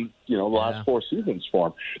fun, last 4 seasons for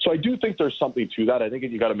him. So I do think there's something to that. I think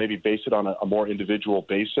you got to maybe base it on a more individual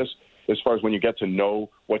basis as far as when you get to know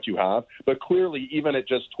what you have. But clearly, even at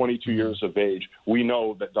just 22 years of age, we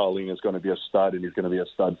know that Dahlin is going to be a stud, and he's going to be a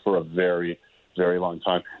stud for a very, very long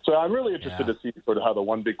time. So I'm really interested to see sort of how the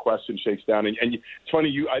one big question shakes down. And it's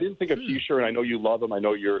funny, I didn't think of Hischier, and I know you love him. I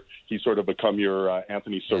know he's sort of become your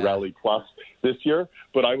Anthony Cirelli plus this year.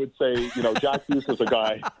 But I would say, Jack Hughes is a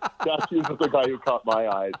guy. Jack Hughes is a guy who caught my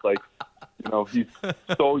eyes. Like, he's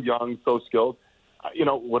so young, so skilled.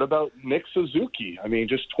 What about Nick Suzuki? I mean,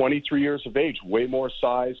 just 23 years of age, way more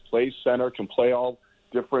size, plays center, can play all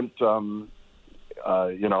different,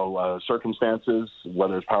 circumstances,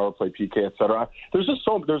 whether it's power play, PK, et cetera. There's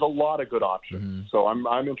a lot of good options. Mm-hmm. So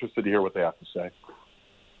I'm interested to hear what they have to say.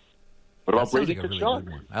 What about Brady Tkachuk?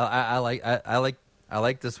 Really I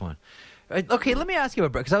like this one. Okay, let me ask you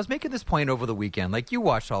about, because I was making this point over the weekend. Like, you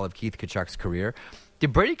watched all of Keith Tkachuk's career.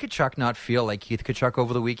 Did Brady Tkachuk not feel like Keith Tkachuk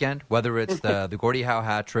over the weekend? Whether it's the Gordie Howe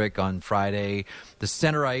hat trick on Friday, the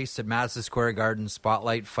center ice at Madison Square Garden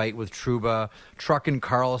spotlight fight with Trouba, Truck and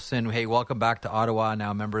Carlson, hey, welcome back to Ottawa,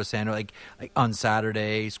 now a member of Sandra, like on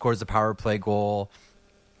Saturday, scores the power play goal.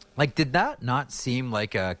 Like, did that not seem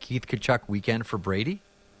like a Keith Tkachuk weekend for Brady?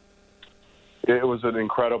 It was an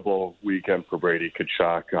incredible weekend for Brady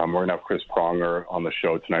Tkachuk. We're going to have Chris Pronger on the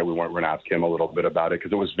show tonight. We're going to ask him a little bit about it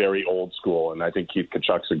because it was very old school, and I think Keith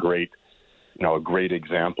Tkachuk's a great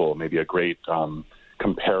example, maybe a great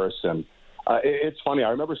comparison. It's funny. I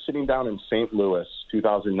remember sitting down in St. Louis,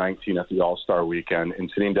 2019, at the All-Star Weekend,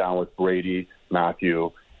 and sitting down with Brady,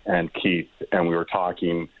 Matthew, and Keith, and we were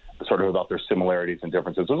talking sort of about their similarities and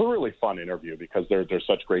differences. It was a really fun interview because they're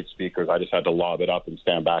such great speakers. I just had to lob it up and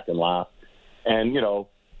stand back and laugh. And,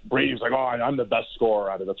 Brady was like, I'm the best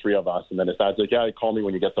scorer out of the three of us. And then his dad's like, yeah, call me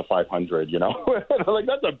when you get to 500, And I'm like,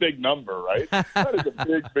 that's a big number, right? That is a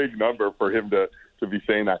big, big number for him to be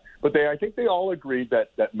saying that. But I think they all agreed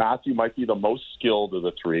that Matthew might be the most skilled of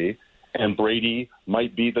the three and Brady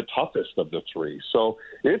might be the toughest of the three. So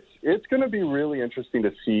it's going to be really interesting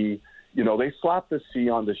to see. They slapped the C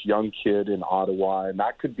on this young kid in Ottawa, and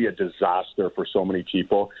that could be a disaster for so many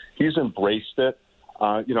people. He's embraced it.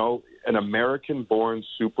 An American-born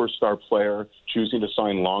superstar player choosing to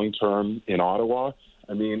sign long-term in Ottawa,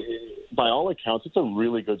 I mean, by all accounts, it's a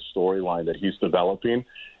really good storyline that he's developing.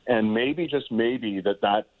 And maybe, just maybe,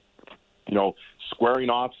 that squaring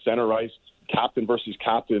off center ice, captain versus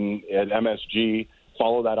captain at MSG,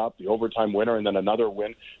 follow that up, the overtime winner, and then another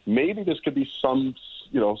win. Maybe this could be some,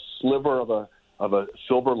 sliver of a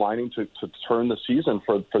silver lining to turn the season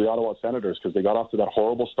for the Ottawa Senators, because they got off to that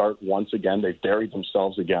horrible start once again. They've buried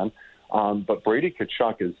themselves again. But Brady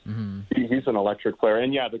Tkachuk he's an electric player.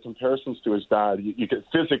 And, yeah, the comparisons to his dad, you get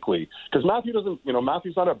physically, because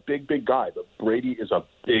Matthew's not a big guy, but Brady is a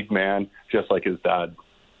big man, just like his dad.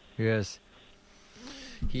 He is.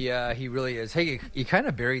 He really is. Hey, you kind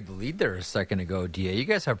of buried the lead there a second ago, DA. You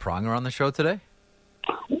guys have Pronger on the show today?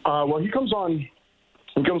 Well, he comes on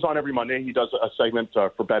every Monday. He does a segment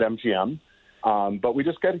for BetMGM. But we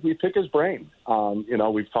pick his brain.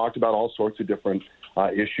 We've talked about all sorts of different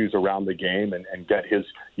issues around the game and get his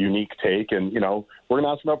unique take. And, we're going to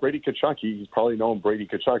ask about Brady Tkachuk. He's probably known Brady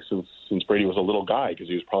Tkachuk since Brady was a little guy, because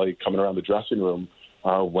he was probably coming around the dressing room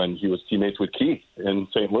when he was teammates with Keith in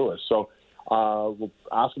St. Louis. So we'll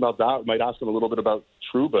ask about that. We might ask him a little bit about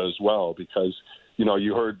Trouba as well, because,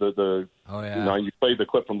 you heard you played the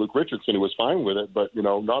clip from Luke Richardson, who was fine with it, but,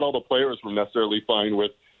 not all the players were necessarily fine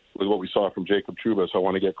with what we saw from Jacob Trouba. So I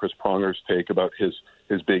want to get Chris Pronger's take about his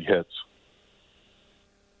big hits.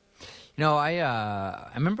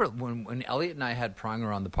 I remember when Elliot and I had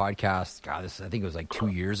Pronger on the podcast. God, I think it was like 2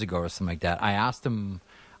 years ago or something like that. I asked him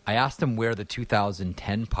where the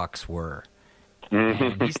 2010 pucks were,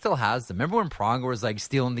 and he still has them. Remember when Pronger was like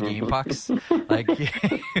stealing the game pucks? Like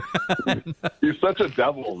he's such a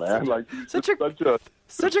devil, man. Like such a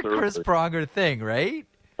Chris Pronger thing, right?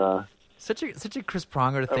 Such a Chris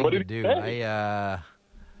Pronger thing to do.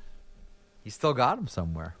 He still got him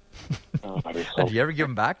somewhere. Did you ever give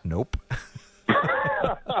him back? Nope.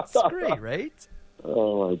 It's great, right?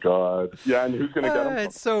 Oh my God! Yeah, and who's going to get him?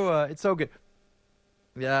 It's so good.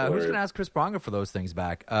 Yeah, who's going to ask Chris Pronger for those things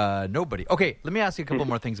back? Nobody. Okay, let me ask you a couple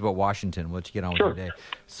more things about Washington. We'll let you get on with your day.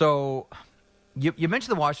 So, you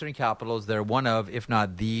mentioned the Washington Capitals. They're one of, if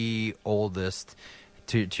not the oldest,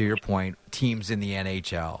 to your point, teams in the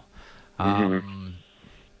NHL.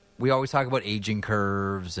 We always talk about aging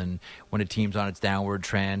curves and when a team's on its downward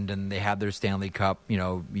trend, and they have their Stanley Cup,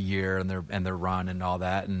 year and their run and all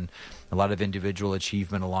that, and a lot of individual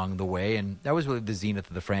achievement along the way. And that was really the zenith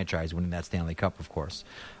of the franchise, winning that Stanley Cup, of course.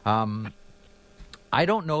 I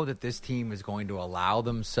don't know that this team is going to allow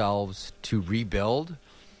themselves to rebuild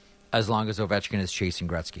as long as Ovechkin is chasing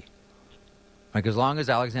Gretzky. Like, as long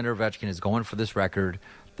as Alexander Ovechkin is going for this record,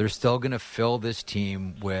 they're still going to fill this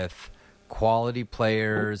team with quality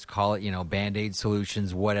players, call it, Band-Aid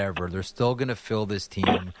solutions, whatever. They're still going to fill this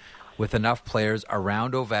team with enough players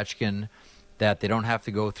around Ovechkin that they don't have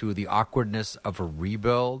to go through the awkwardness of a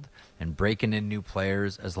rebuild and breaking in new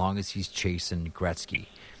players as long as he's chasing Gretzky.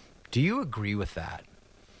 Do you agree with that?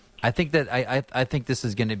 I think that I think this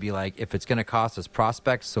is going to be like, if it's going to cost us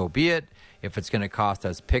prospects, so be it. If it's going to cost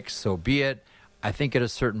us picks, so be it. I think at a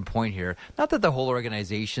certain point here, not that the whole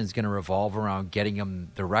organization is going to revolve around getting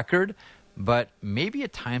him the record, but maybe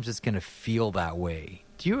at times it's going to feel that way.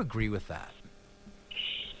 Do you agree with that?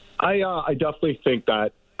 I definitely think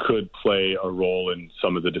that could play a role in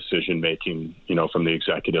some of the decision-making, from the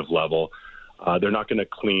executive level. They're not going to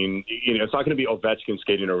clean, it's not going to be Ovechkin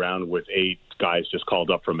skating around with 8 guys just called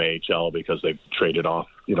up from AHL because they've traded off,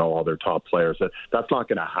 all their top players. That's not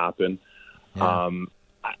going to happen. Yeah.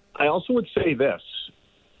 I also would say this.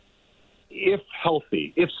 If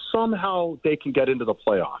healthy, if somehow they can get into the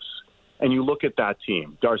playoffs, and you look at that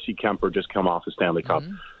team, Darcy Kemper just come off the Stanley Cup,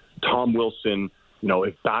 Tom Wilson,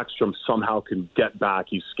 if Backstrom somehow can get back,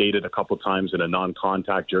 he's skated a couple times in a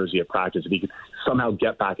non-contact jersey at practice, if he can somehow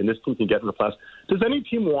get back and this team can get in the playoffs, does any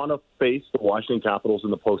team want to face the Washington Capitals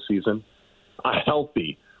in the postseason? A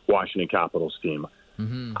healthy Washington Capitals team?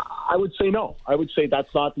 I would say no. I would say that's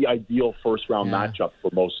not the ideal first-round matchup for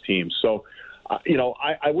most teams. So,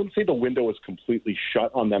 I wouldn't say the window is completely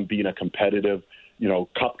shut on them being a competitive,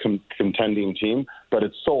 cup contending team, but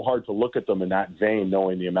it's so hard to look at them in that vein,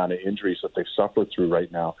 knowing the amount of injuries that they've suffered through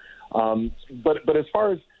right now. But as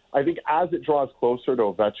far as, I think as it draws closer to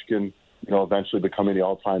Ovechkin, eventually becoming the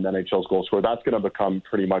all-time NHL's goal scorer, that's going to become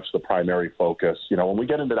pretty much the primary focus. When we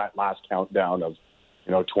get into that last countdown of,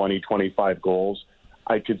 20, 25 goals,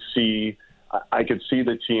 I could see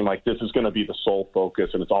the team like this is going to be the sole focus,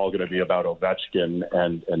 and it's all going to be about Ovechkin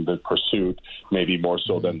and the pursuit, maybe more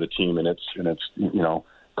so than the team and its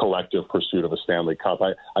collective pursuit of a Stanley Cup.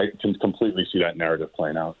 I can completely see that narrative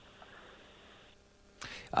playing out.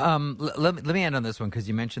 Let me end on this one, because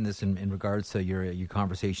you mentioned this in regards to your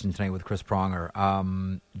conversation tonight with Chris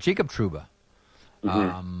Pronger. Jacob Trouba.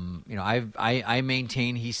 You know, I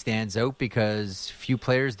maintain he stands out because few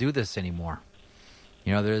players do this anymore.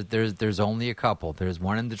 You know, there's only a couple. There's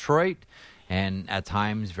one in Detroit, and at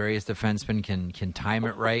times various defensemen can time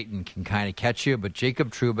it right and can kind of catch you. But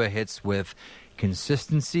Jacob Trouba hits with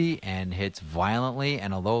consistency and hits violently.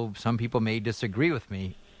 And although some people may disagree with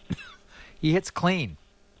me, he hits clean.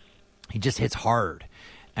 He just hits hard.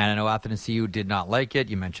 And I know Athanasiou did not like it.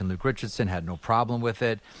 You mentioned Luke Richardson had no problem with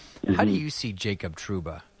it. How do you see Jacob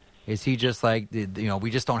Trouba? Is he just like, you know,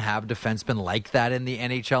 we just don't have defensemen like that in the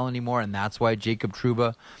NHL anymore, and that's why Jacob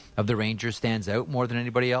Trouba of the Rangers stands out more than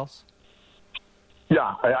anybody else?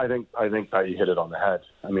 Yeah, I think that you hit it on the head.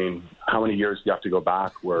 I mean, how many years do you have to go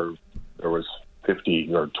back where there was 50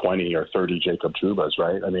 or 20 or 30 Jacob Troubas,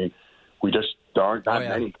 right? I mean, there aren't that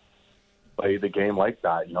many play the game like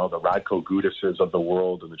that. You know, the Radko Gudises of the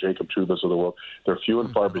world and the Jacob Troubas of the world, they're few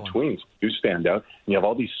and far between. So you stand out, and you have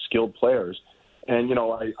all these skilled players. And, you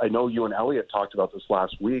know, I know you and Elliot talked about this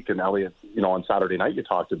last week, and Elliot, you know, on Saturday night you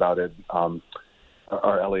talked about it, or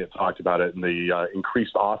Elliot talked about it in the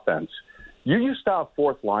increased offense. You used to have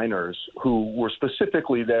fourth liners who were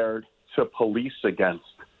specifically there to police against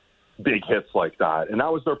big hits like that, and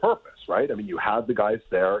that was their purpose, right? I mean, you had the guys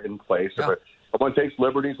there in place. Yeah. If someone takes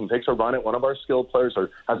liberties and takes a run at one of our skilled players or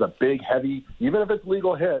has a big, heavy, even if it's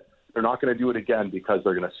legal hit, they're not going to do it again because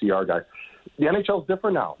they're going to see our guys. The NHL is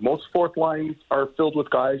different now. Most fourth lines are filled with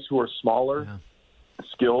guys who are smaller,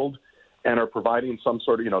 skilled, and are providing some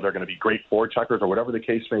sort of, you know, they're going to be great forecheckers or whatever the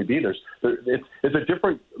case may be. It's a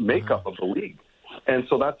different makeup of the league. And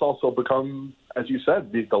so that's also become, as you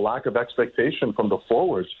said, the lack of expectation from the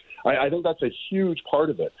forwards. I think that's a huge part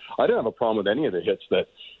of it. I didn't have a problem with any of the hits that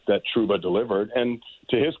Trouba delivered. And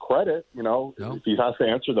to his credit, you know, he has to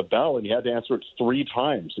answer the bell, and he had to answer it 3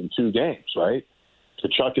 times in 2 games, right? To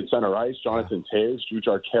Chuck at center ice, Jonathan Toews, Drew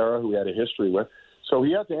Jarkera, who he had a history with. So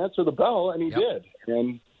he had to answer the bell, and he did.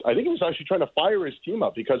 And I think he was actually trying to fire his team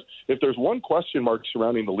up, because if there's one question mark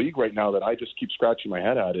surrounding the league right now that I just keep scratching my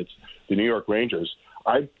head at, it's the New York Rangers.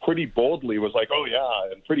 I pretty boldly was like, oh,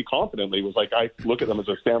 yeah, and pretty confidently was like, I look at them as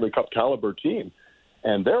a Stanley Cup caliber team,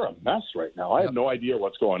 and they're a mess right now. I have no idea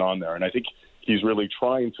what's going on there, and I think he's really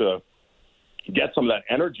trying to get some of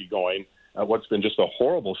that energy going at what's been just a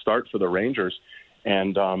horrible start for the Rangers.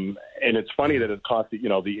 And it's funny that it caught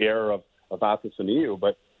the air of Athanasiou,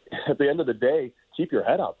 but at the end of the day, keep your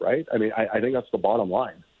head up, right? I mean, I think that's the bottom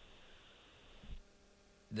line.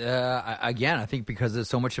 Again, I think because there's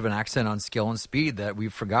so much of an accent on skill and speed that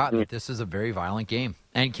we've forgotten that this is a very violent game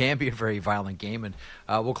and can be a very violent game. And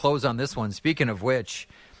we'll close on this one. Speaking of which,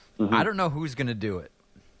 I don't know who's going to do it.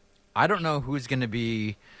 I don't know who's going to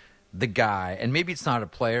be the guy. And maybe it's not a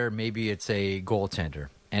player. Maybe it's a goaltender.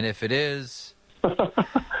 And if it is,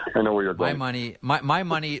 I know where you're going.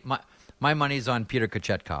 My money's on Peter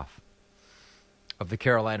Kochetkov of the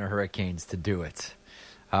Carolina Hurricanes to do it.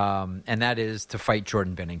 And that is to fight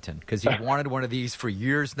Jordan Binnington, because he's wanted one of these for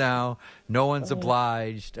years now. No one's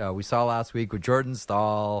obliged. We saw last week with Jordan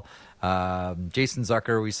Staal, Jason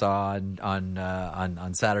Zucker. We saw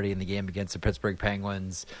on Saturday in the game against the Pittsburgh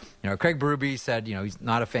Penguins. You know, Craig Berube said, you know, he's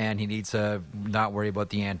not a fan. He needs to not worry about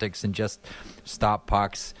the antics and just stop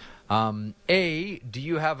pucks. Do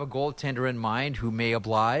you have a goaltender in mind who may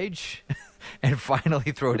oblige and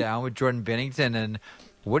finally throw down with Jordan Binnington? And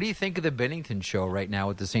what do you think of the Binnington show right now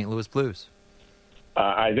with the St. Louis Blues?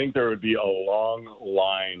 I think there would be a long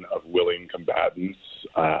line of willing combatants.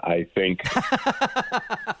 I think,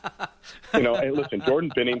 hey, listen, Jordan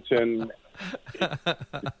Binnington,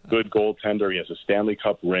 good goaltender. He has a Stanley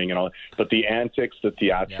Cup ring and all, but the antics, the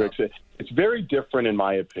theatrics, it's very different in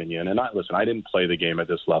my opinion. And I didn't play the game at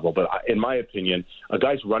this level, but in my opinion, a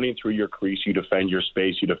guy's running through your crease, you defend your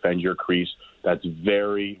space, you defend your crease. That's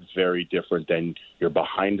very, very different than you're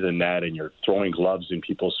behind the net and you're throwing gloves in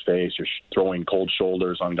people's face, you're throwing cold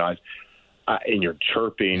shoulders on guys, and you're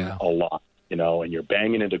chirping a lot, and you're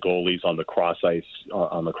banging into goalies on the cross ice,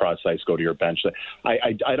 go to your bench.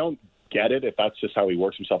 I don't get it if that's just how he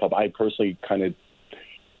works himself up. I personally kind of,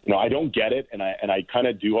 I don't get it, and I kind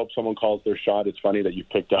of do hope someone calls their shot. It's funny that you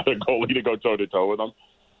picked out a goalie to go toe-to-toe with him.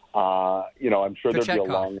 I'm sure there'd be a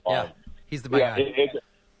long line. Yeah, he's the guy.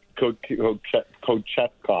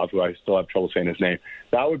 Kochetkov, who I still have trouble saying his name.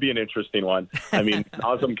 That would be an interesting one. I mean,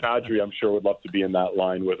 Nazem Kadri, I'm sure, would love to be in that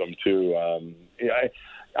line with him, too.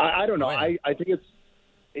 I don't know. I think it's,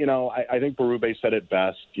 I think Berube said it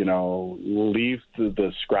best, leave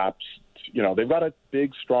the scraps they've got a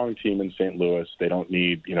big, strong team in St. Louis. They don't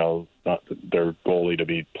need, their goalie to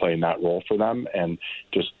be playing that role for them, and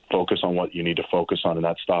just focus on what you need to focus on, and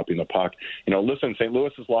that's stopping the puck. Listen, St.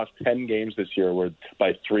 Louis has lost 10 games this year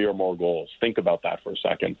by 3 or more goals. Think about that for a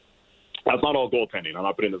second. That's not all goaltending. I'm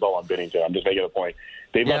not putting this all on Binnington. I'm just making a point.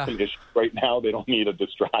 They've got some issues right now. They don't need a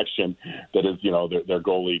distraction that is, their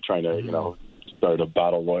goalie trying to, start a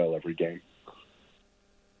battle royal every game.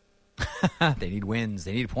 They need wins.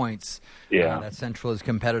 They need points. Yeah. That Central is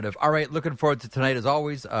competitive. All right, looking forward to tonight as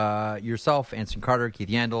always. Yourself, Anson Carter, Keith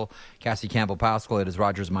Yandel, Cassie Campbell-Pascal. It is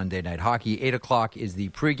Rogers Monday Night Hockey. 8 o'clock is the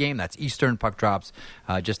pregame. That's Eastern. Puck drops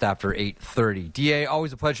just after 8:30. DA,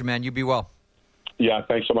 always a pleasure, man. You be well. Yeah,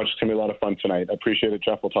 thanks so much. It's going to be a lot of fun tonight. I appreciate it,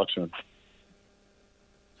 Jeff. We'll talk soon.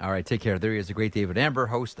 All right, take care. There he is, the great David Amber,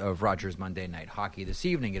 host of Rogers Monday Night Hockey. This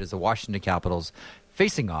evening, it is the Washington Capitals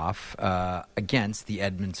facing off against the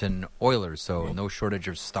Edmonton Oilers. So no shortage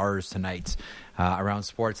of stars tonight around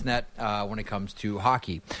Sportsnet when it comes to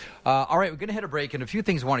hockey. All right, we're going to hit a break, and a few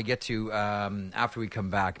things I want to get to after we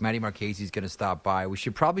come back. Matty Marchese is going to stop by. We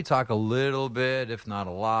should probably talk a little bit, if not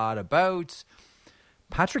a lot, about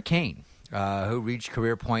Patrick Kane. Who reached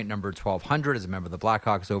career point number 1,200 as a member of the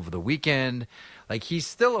Blackhawks over the weekend. Like, he's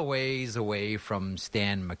still a ways away from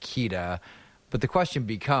Stan Mikita, but the question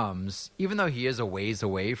becomes, even though he is a ways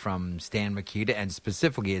away from Stan Mikita and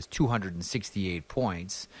specifically his 268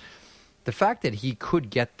 points, the fact that he could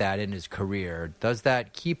get that in his career, does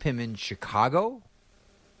that keep him in Chicago?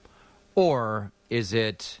 Or is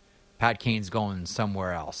it Pat Kane's going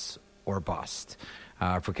somewhere else or bust?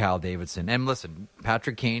 For Kyle Davidson. And listen,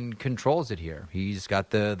 Patrick Kane controls it here. He's got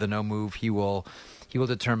the no move. He will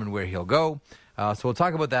determine where he'll go. So we'll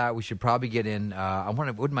talk about that. We should probably get in. I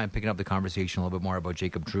wouldn't mind picking up the conversation a little bit more about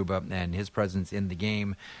Jacob Trouba and his presence in the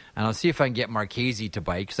game. And I'll see if I can get Marchese to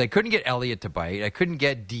bite, because I couldn't get Elliott to bite. I couldn't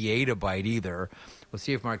get DA to bite either. We'll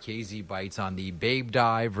see if Marchese bites on the Babe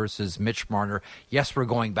Dive versus Mitch Marner. Yes, we're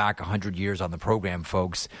going back 100 years on the program,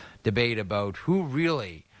 folks. Debate about who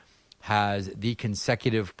really has the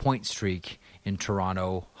consecutive point streak in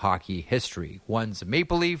Toronto hockey history. One's a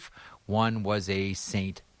Maple Leaf, one was a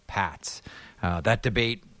St. Pat's. That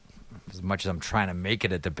debate, as much as I'm trying to make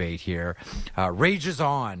it a debate here, rages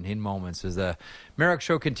on in moments as the Merrick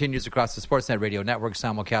Show continues across the Sportsnet Radio Network,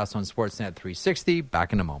 simulcast on Sportsnet 360.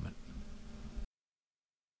 Back in a moment.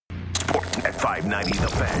 Sportsnet 590, The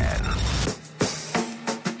Fan.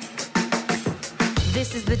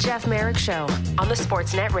 This is the Jeff Merrick Show on the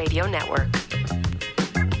Sportsnet Radio Network.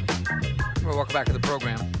 Well, welcome back to the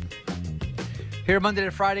program. Here Monday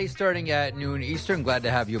to Friday, starting at noon Eastern. Glad to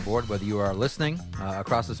have you aboard, whether you are listening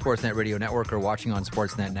across the Sportsnet Radio Network or watching on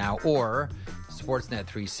Sportsnet Now or Sportsnet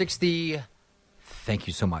 360. Thank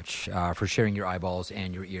you so much for sharing your eyeballs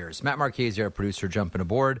and your ears. Matt Marchese, our producer, jumping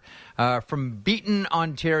aboard from Beaton,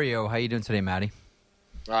 Ontario. How you doing today, Matty?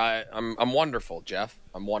 I'm wonderful, Jeff.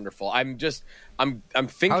 I'm wonderful. I'm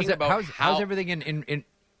thinking about how's everything in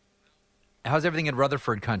how's everything in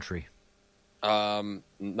Rutherford country?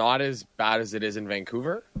 Not as bad as it is in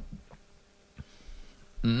Vancouver.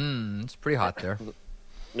 It's pretty hot there.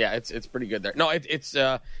 Yeah, it's pretty good there. No,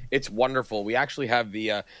 it's wonderful. We actually have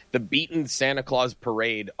the Beaton Santa Claus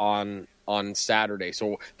parade on Saturday,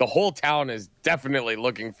 so the whole town is definitely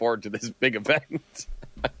looking forward to this big event.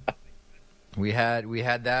 We had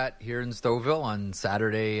that here in Stouffville on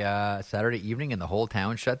Saturday evening, and the whole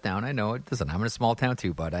town shut down. I know it. Listen, I'm in a small town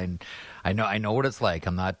too, but I know what it's like.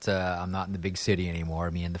 I'm not in the big city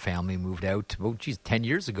anymore. Me and the family moved out 10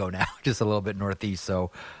 years ago now, just a little bit northeast.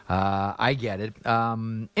 So I get it.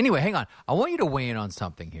 Anyway, hang on. I want you to weigh in on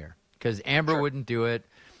something here, because Amber wouldn't do it.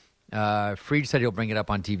 Fried said he'll bring it up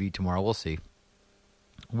on TV tomorrow. We'll see.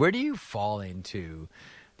 Where do you fall into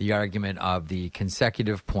the argument of the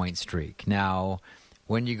consecutive point streak? Now,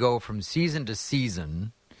 when you go from season to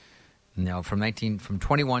season, from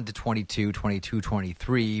 21 to 22, 22,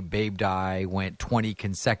 23, Babe Dye went 20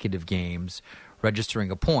 consecutive games, registering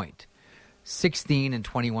a point. 16 in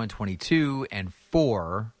 21, 22, and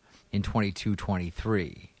 4 in 22,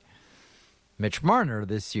 23. Mitch Marner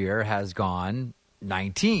this year has gone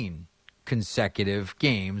 19 consecutive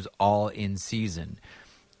games, all in season.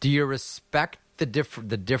 Do you respect the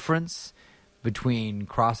difference between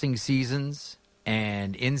crossing seasons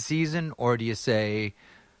and in season, or do you say,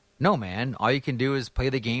 no, man, all you can do is play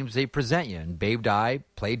the games they present you? And Babe Dye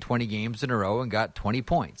played 20 games in a row and got 20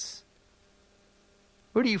 points.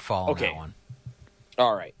 Where do you fall on that one?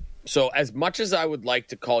 All right. So as much as I would like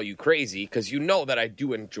to call you crazy, because you know that I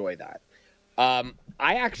do enjoy that, I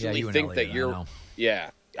actually think that you're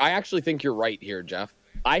I actually think you're right here, Jeff.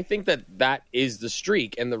 I think that is the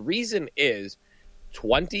streak, and the reason is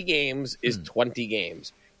 20 games is 20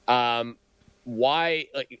 games. Why?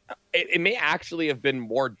 Like, it may actually have been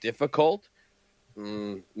more difficult.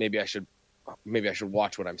 Maybe I should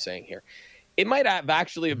watch what I'm saying here. It might have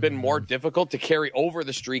actually have been more difficult to carry over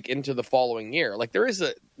the streak into the following year. Like, there is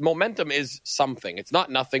momentum is something. It's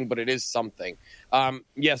not nothing, but it is something.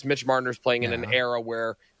 Yes, Mitch Marner's playing in an era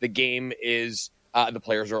where the game is the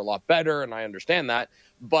players are a lot better, and I understand that.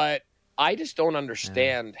 But I just don't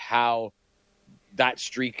understand how that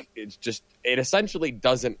streak is just. It essentially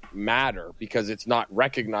doesn't matter because it's not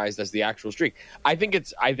recognized as the actual streak. I think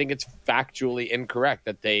it's factually incorrect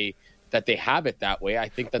that they have it that way. I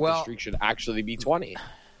think that the streak should actually be 20.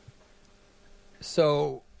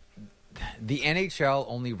 So the NHL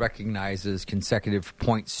only recognizes consecutive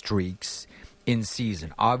point streaks in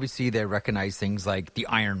season. Obviously, they recognize things like the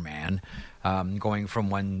Iron Man going from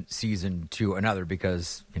one season to another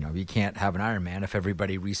because, you can't have an Iron Man if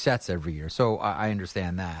everybody resets every year. So I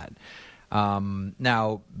understand that.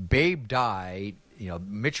 Now, Babe died.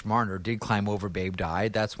 Mitch Marner did climb over Babe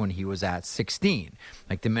died. That's when he was at 16.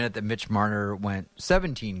 Like the minute that Mitch Marner went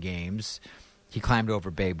 17 games, he climbed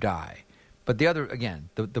over Babe die. But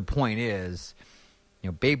the point is,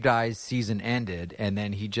 Babe Dye's season ended, and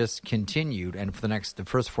then he just continued, and for the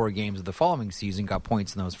first 4 games of the following season, got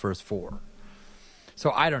points in those first 4.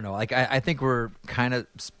 So I don't know. Like I think we're kind of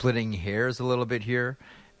splitting hairs a little bit here,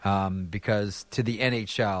 because to the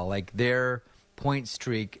NHL, like their point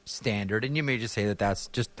streak standard, and you may just say that's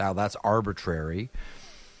arbitrary.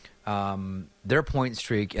 Their point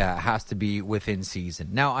streak has to be within season.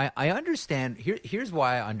 Now, I understand. Here's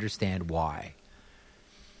why I understand why.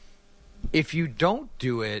 If you don't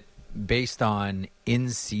do it based on in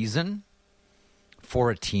season for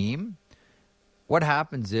a team, what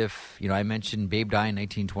happens if, I mentioned Babe Dye in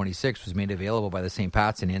 1926 was made available by the St.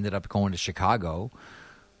 Pats and he ended up going to Chicago?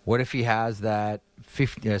 What if he has that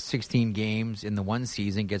 16 games in the one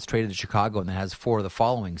season, gets traded to Chicago, and then has 4 the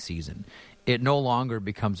following season? It no longer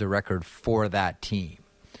becomes a record for that team.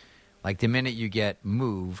 Like the minute you get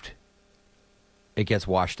moved, it gets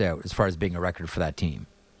washed out as far as being a record for that team.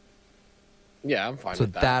 Yeah, I'm fine so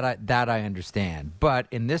with that. So that I understand. But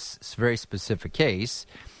in this very specific case,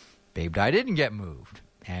 Babe Dye didn't get moved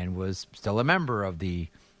and was still a member of the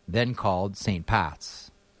then called St.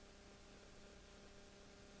 Pat's.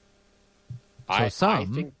 I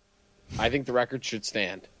think the record should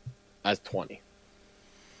stand as 20.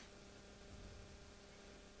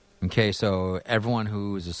 Okay, so everyone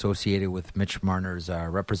who is associated with Mitch Marner's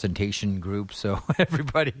representation group, so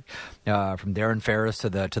everybody from Darren Ferris to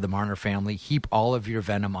the Marner family, heap all of your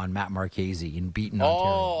venom on Matt Marchese in Beaton,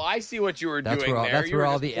 Ontario. Oh, I see what you were doing there. That's where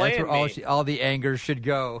all the anger should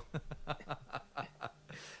go.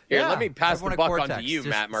 Here, let me pass the buck on to you,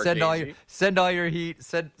 Matt Marchese. Send all your heat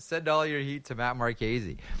to Matt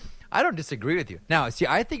Marchese. I don't disagree with you. Now, see,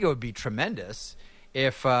 I think it would be tremendous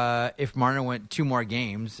if Marner went 2 more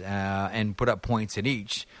games and put up points in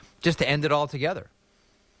each, just to end it all together.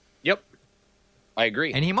 Yep, I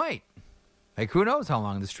agree. And he might. Like, who knows how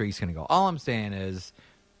long the streak's going to go? All I'm saying is,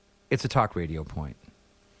 it's a talk radio point,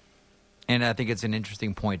 and I think it's an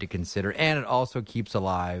interesting point to consider, and it also keeps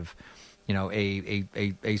alive,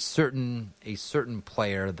 a certain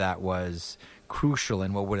player that was crucial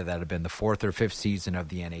in what would that have been, the 4th or 5th season of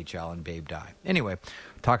the NHL, and Babe Dye. Anyway,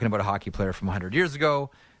 talking about a hockey player from 100 years ago,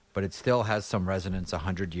 but it still has some resonance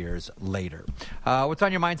 100 years later. What's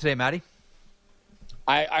on your mind today, Matty?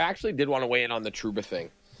 I actually did want to weigh in on the Trouba thing,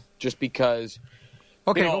 just because.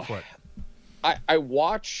 Okay, go for it. I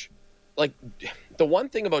watch, like, the one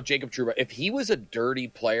thing about Jacob Trouba, if he was a dirty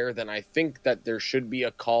player, then I think that there should be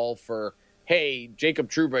a call for, hey, Jacob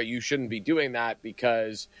Trouba, you shouldn't be doing that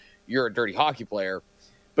because you're a dirty hockey player.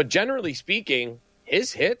 But generally speaking,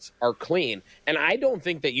 his hits are clean. And I don't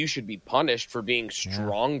think that you should be punished for being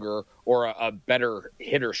stronger or a better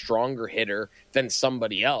hitter, stronger hitter than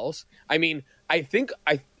somebody else. I mean, I think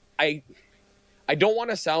I don't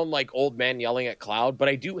want to sound like old man yelling at cloud, but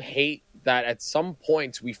I do hate that at some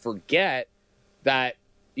points we forget that,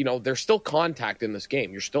 there's still contact in this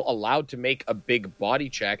game. You're still allowed to make a big body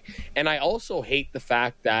check. And I also hate the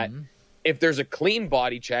fact that if there's a clean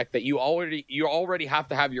body check, that you already have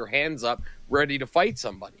to have your hands up ready to fight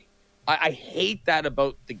somebody. I hate that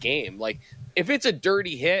about the game. Like, if it's a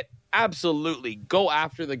dirty hit, absolutely go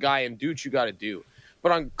after the guy and do what you got to do.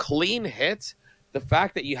 But on clean hits, the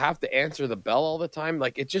fact that you have to answer the bell all the time,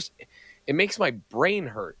 like, it makes my brain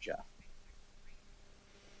hurt, Jeff.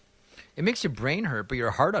 It makes your brain hurt, but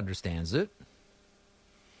your heart understands it.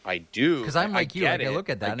 I do, because I'm like you. Like, I look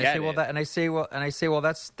at that and I say, well,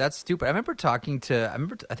 that's stupid. I remember talking to,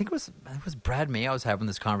 I think it was Brad May I was having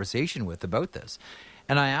this conversation with about this,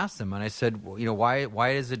 and I asked him and I said, well,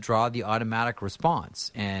 why does it draw the automatic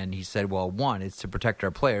response? And he said, well, one, it's to protect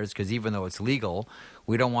our players because even though it's legal,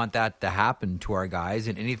 we don't want that to happen to our guys,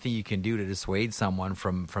 and anything you can do to dissuade someone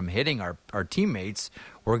from hitting our teammates,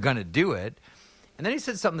 we're going to do it. And then he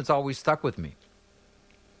said something that's always stuck with me.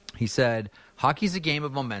 He said, hockey's a game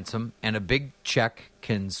of momentum, and a big check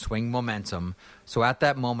can swing momentum. So at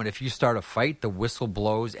that moment, if you start a fight, the whistle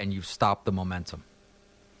blows and you stop the momentum.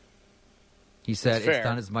 He said it's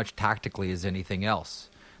done as much tactically as anything else.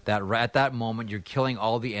 That at that moment, you're killing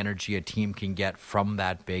all the energy a team can get from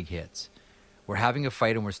that big hit. We're having a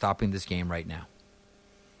fight and we're stopping this game right now.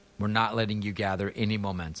 We're not letting you gather any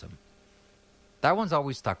momentum. That one's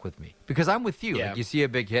always stuck with me because I'm with you. Yeah. Like you see a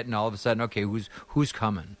big hit and all of a sudden, okay, who's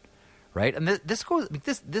coming, right? And this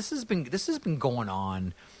has been going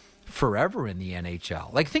on forever in the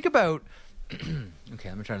NHL. Like think about, okay,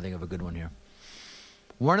 I'm trying to think of a good one here.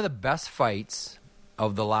 One of the best fights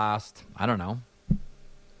of the last,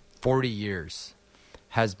 40 years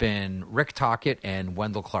has been Rick Tocchet and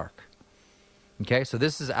Wendell Clark. Okay, so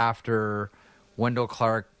this is after Wendell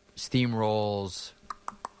Clark steamrolls,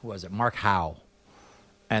 who was it? Mark Howe.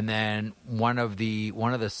 And then one of the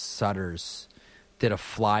Sutters did a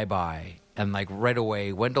flyby, and like right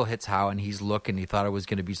away, Wendell hits Howe, and he's looking. He thought it was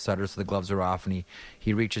going to be Sutter, so the gloves are off, and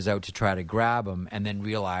he reaches out to try to grab him, and then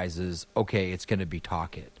realizes, okay, it's going to be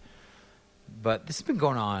Tocchet. But this has been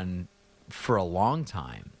going on for a long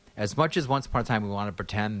time. As much as once upon a time we want to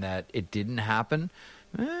pretend that it didn't happen,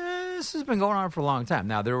 this has been going on for a long time.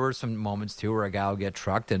 Now, there were some moments, too, where a guy will get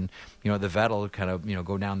trucked and, the vet will kind of,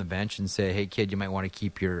 go down the bench and say, hey, kid, you might want to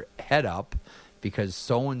keep your head up because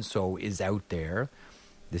so-and-so is out there.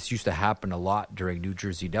 This used to happen a lot during New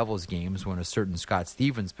Jersey Devils games when a certain Scott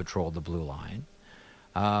Stevens patrolled the blue line.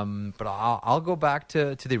 But I'll go back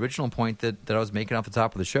to the original point that I was making off the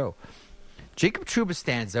top of the show. Jacob Trouba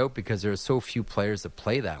stands out because there are so few players that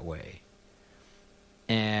play that way.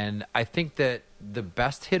 And I think that the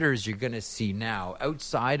best hitters you're going to see now,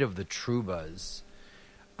 outside of the Trubas,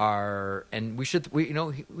 are, and we should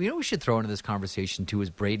throw into this conversation too, is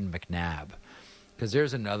Braden McNabb, because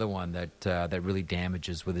there's another one that really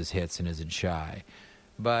damages with his hits and isn't shy.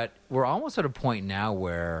 But we're almost at a point now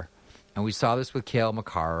where, and we saw this with Cale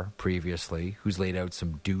Makar previously, who's laid out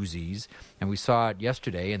some doozies, and we saw it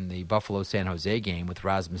yesterday in the Buffalo-San Jose game with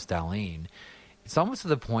Rasmus Dahlin. It's almost to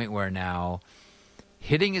the point where now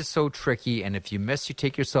hitting is so tricky, and if you miss, you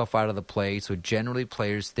take yourself out of the play, so generally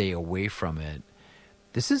players stay away from it.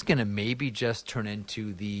 This is going to maybe just turn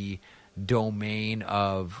into the domain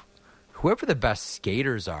of whoever the best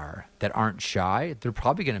skaters are that aren't shy, they're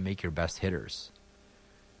probably going to make your best hitters.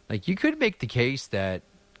 Like, you could make the case that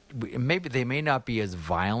maybe they may not be as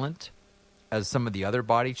violent as some of the other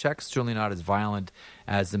body checks, certainly not as violent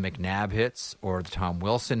as the McNabb hits or the Tom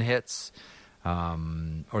Wilson hits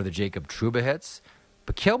or the Jacob Trouba hits.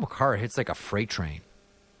 But Cale Makar hits like a freight train.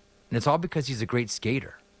 And it's all because he's a great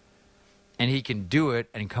skater. And he can do it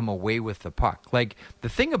and come away with the puck. Like, the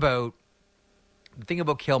thing about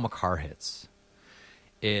Cale Makar hits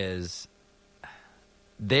is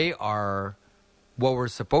they are what we're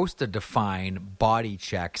supposed to define body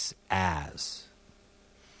checks as.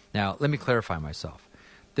 Now, let me clarify myself.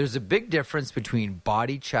 There's a big difference between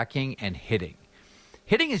body checking and hitting.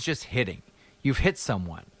 Hitting is just hitting. You've hit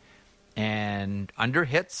someone. And under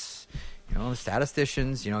hits, the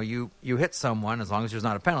statisticians, you hit someone, as long as there's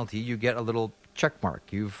not a penalty, you get a little check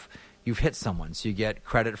mark. You've hit someone, so you get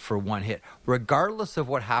credit for one hit, regardless of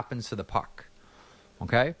what happens to the puck.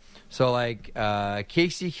 Okay? So, like,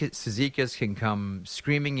 Casey Cizikas can come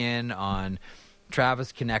screaming in on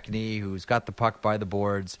Travis Konechny, who's got the puck by the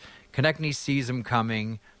boards. Konechny sees him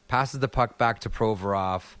coming, passes the puck back to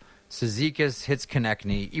Provorov. Cizikas hits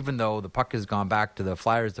Konechny, even though the puck has gone back to the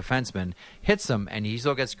Flyers defenseman, hits him, and he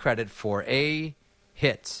still gets credit for a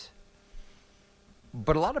hit.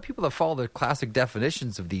 But a lot of people that follow the classic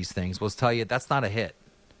definitions of these things will tell you that's not a hit.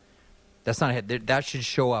 That's not a hit. That should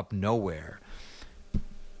show up nowhere.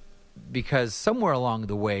 Because somewhere along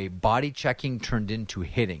the way, body checking turned into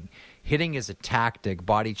hitting. Hitting is a tactic,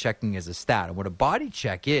 body checking is a stat. And what a body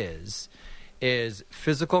check is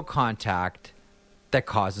physical contact that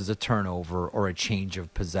causes a turnover or a change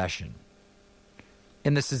of possession.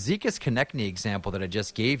 In the Cizikas-Konechny example that I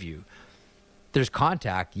just gave you, there's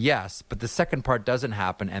contact, yes, but the second part doesn't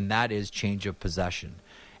happen, and that is change of possession.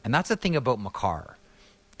 And that's the thing about Makar,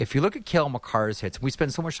 if you look at Cale Makar's hits, we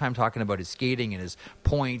spend so much time talking about his skating and his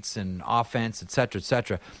points and offense, et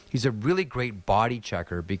cetera, he's a really great body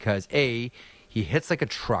checker because, A, he hits like a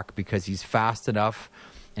truck because he's fast enough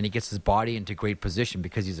and he gets his body into great position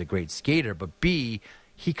because he's a great skater, but B,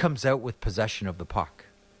 he comes out with possession of the puck.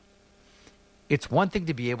 It's one thing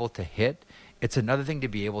to be able to hit. It's another thing to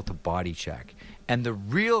be able to body check. And the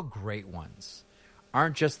real great ones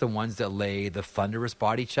aren't just the ones that lay the thunderous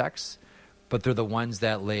body checks, but they're the ones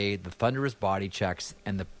that lay the thunderous body checks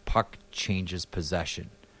and the puck changes possession.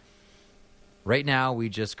 Right now, we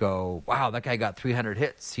just go, wow, that guy got 300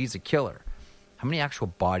 hits. He's a killer. How many actual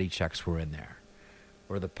body checks were in there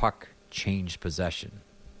where the puck changed possession?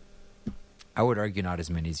 I would argue not as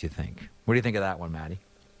many as you think. What do you think of that one, Maddie?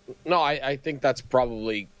 No, I think that's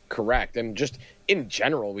probably correct. And just in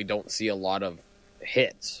general, we don't see a lot of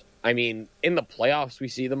hits. I mean, in the playoffs, we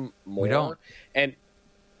see them more. We don't. And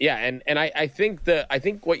yeah, and I think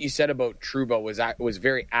what you said about Trouba was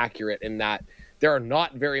very accurate in that there are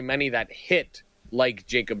not very many that hit like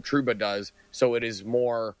Jacob Trouba does. So it is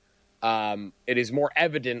more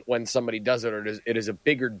evident when somebody does it, or it is a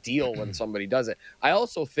bigger deal when somebody does it. I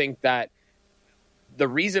also think that the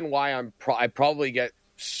reason why I probably get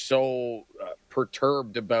so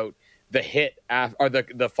perturbed about the hit or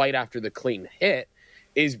the fight after the clean hit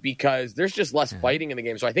is because there's just less fighting in the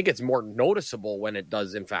game. So I think it's more noticeable when it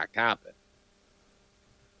does in fact happen.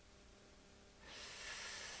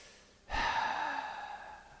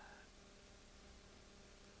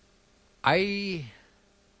 I've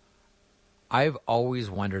always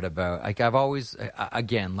wondered about, like I've always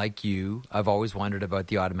wondered about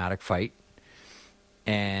the automatic fight.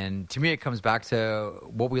 And to me, it comes back to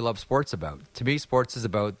what we love sports about. To me, sports is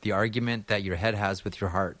about the argument that your head has with your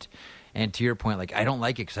heart. And to your point, like, I don't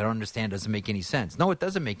like it because I don't understand. It doesn't make any sense. No, it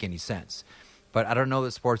doesn't make any sense. But I don't know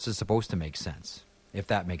that sports is supposed to make sense, if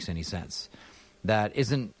that makes any sense. That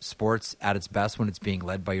isn't sports at its best when it's being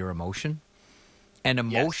led by your emotion. And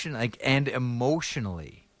emotionally,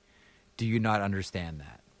 do you not understand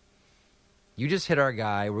that? You just hit our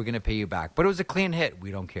guy. We're going to pay you back. But it was a clean hit. We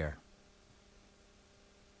don't care.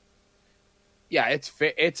 Yeah, it's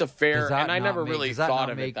a fair, and I never really thought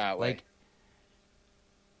of it that way.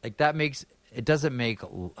 Like that makes it doesn't make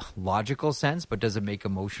logical sense, but does it make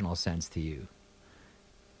emotional sense to you?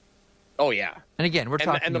 Oh yeah. And again, we're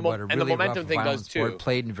talking about a really and the momentum rough, thing violent does sport too.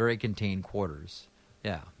 Played in very contained quarters.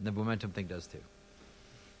 Yeah, the momentum thing does too.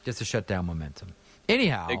 Just to shut down momentum.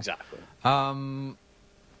 Anyhow, exactly.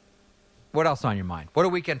 What else on your mind? What a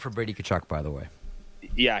weekend for Brady Tkachuk, by the way.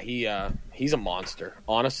 Yeah, he's a monster.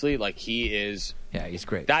 Honestly, like he is. Yeah, he's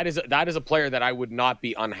great. That is a player that I would not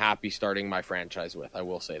be unhappy starting my franchise with. I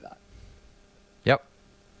will say that. Yep,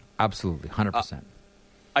 absolutely, 100%.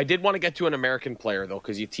 I did want to get to an American player though,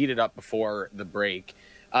 because you teed it up before the break.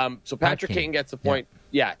 So Patrick Kane gets the point.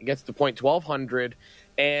 Yeah, he gets the point 1,200,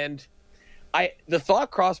 and the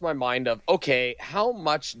thought crossed my mind of, okay, how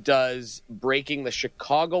much does breaking the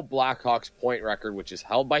Chicago Blackhawks point record, which is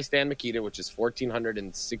held by Stan Mikita, which is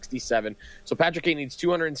 1,467. So Patrick Kane needs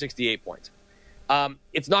 268 points.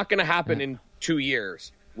 It's not going to happen in 2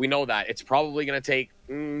 years. We know that. It's probably going to take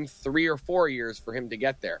 3 or 4 years for him to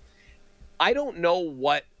get there. I don't know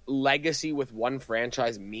what legacy with one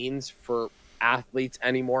franchise means for athletes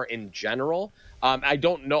anymore in general. I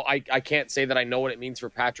don't know. I can't say that I know what it means for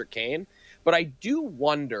Patrick Kane. But I do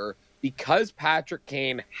wonder, because Patrick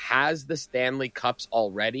Kane has the Stanley Cups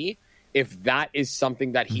already, if that is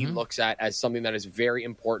something that he looks at as something that is very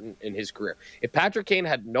important in his career. If Patrick Kane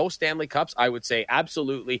had no Stanley Cups, I would say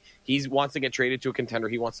absolutely he wants to get traded to a contender.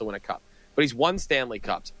 He wants to win a cup. But he's won Stanley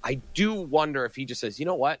Cups. I do wonder if he just says, you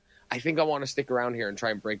know what? I think I want to stick around here and try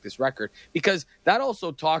and break this record. Because that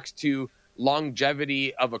also talks to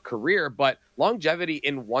longevity of a career, but longevity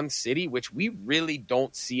in one city, which we really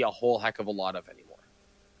don't see a whole heck of a lot of anymore.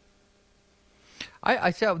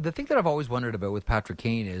 I say the thing that I've always wondered about with Patrick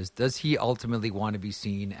Kane is, does he ultimately want to be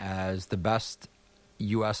seen as the best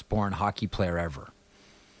U.S.-born hockey player ever?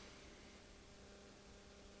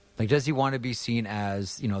 Like, does he want to be seen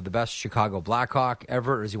as, the best Chicago Blackhawk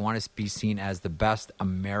ever, or does he want to be seen as the best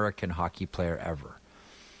American hockey player ever?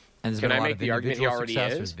 And there's been a lot of individual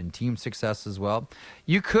success. There's been team success as well.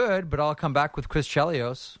 You could, but I'll come back with Chris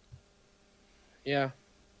Chelios. Yeah,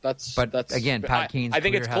 that's again, Pat Kane's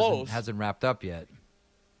career hasn't wrapped up yet.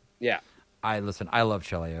 Yeah, I love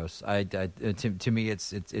Chelios. To me,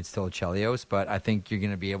 it's still Chelios, but I think you're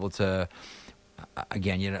going to be able to.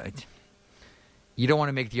 Again, you don't want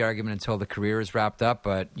to make the argument until the career is wrapped up,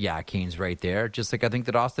 but yeah, Kane's right there. Just like I think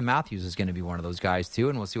that Austin Matthews is going to be one of those guys too,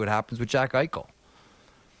 and we'll see what happens with Jack Eichel.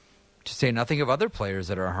 To say nothing of other players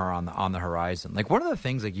that are on the horizon. Like one of the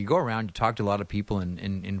things, like you go around, you talk to a lot of people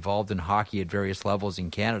involved in hockey at various levels in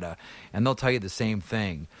Canada, and they'll tell you the same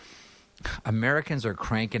thing. Americans are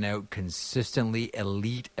cranking out consistently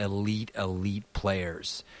elite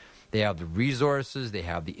players. They have the resources, they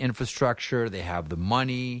have the infrastructure, they have the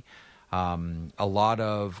money. A lot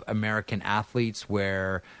of American athletes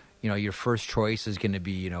where your first choice is going to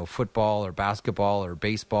be, football or basketball or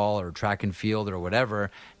baseball or track and field or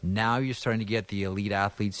whatever. Now you're starting to get the elite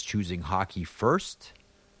athletes choosing hockey first.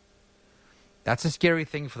 That's a scary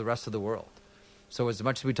thing for the rest of the world. So as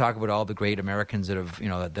much as we talk about all the great Americans that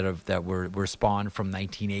were spawned from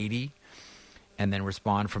 1980 and then were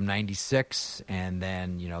spawned from 96 and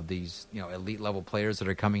then, these, elite level players that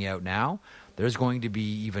are coming out now, there's going to be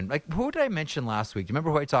even, like, who did I mention last week? Do you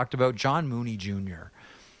remember who I talked about? John Mooney Jr.,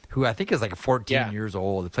 who I think is like 14 years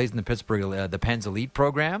old. He plays in the Pittsburgh, the Pens Elite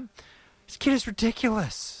program. This kid is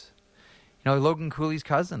ridiculous. Logan Cooley's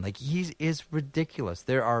cousin. Like, he is ridiculous.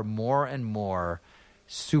 There are more and more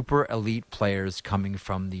super elite players coming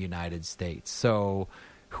from the United States. So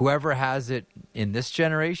whoever has it in this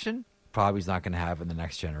generation probably is not going to have it in the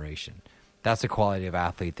next generation. That's the quality of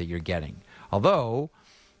athlete that you're getting. Although,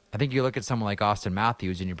 I think you look at someone like Austin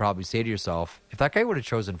Matthews and you probably say to yourself, if that guy would have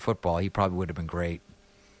chosen football, he probably would have been great.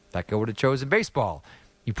 That guy would have chosen baseball,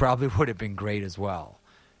 he probably would have been great as well.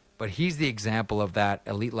 But he's the example of that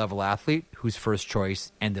elite level athlete whose first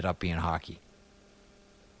choice ended up being hockey.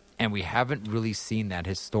 And we haven't really seen that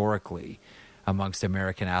historically amongst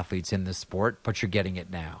American athletes in this sport, but you're getting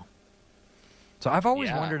it now. So I've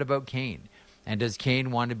always wondered about Kane. And does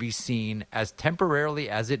Kane want to be seen, as temporarily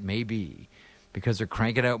as it may be, because they're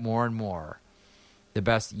cranking out more and more, the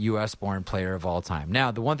best U.S.-born player of all time?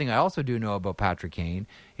 Now, the one thing I also do know about Patrick Kane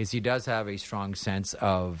is he does have a strong sense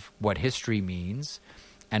of what history means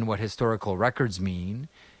and what historical records mean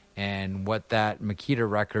and what that Makita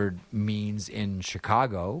record means in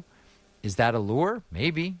Chicago. Is that a lure?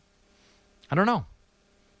 Maybe. I don't know.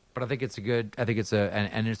 But I think it's an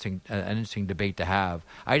interesting debate to have.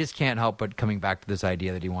 I just can't help but coming back to this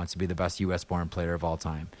idea that he wants to be the best U.S.-born player of all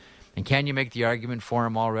time. And can you make the argument for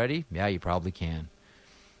him already? Yeah, you probably can.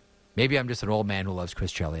 Maybe I'm just an old man who loves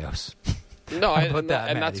Chris Chelios. No, I'm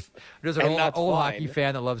just an old hockey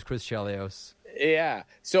fan that loves Chris Chelios. Yeah.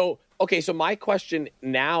 So my question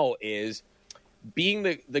now is, being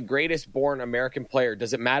the greatest born American player,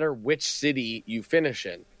 does it matter which city you finish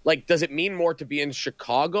in? Like, does it mean more to be in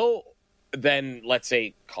Chicago than, let's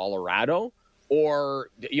say, Colorado? Or,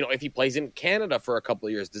 if he plays in Canada for a couple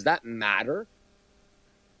of years, does that matter?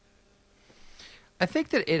 I think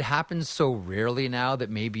that it happens so rarely now that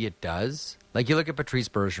maybe it does. Like, you look at Patrice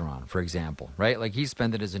Bergeron, for example, right? Like, he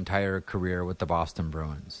spent his entire career with the Boston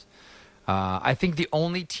Bruins. I think the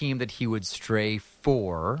only team that he would stray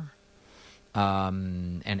for,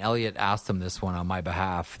 and Elliot asked him this one on my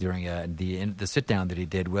behalf during the sit-down that he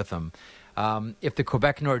did with him, if the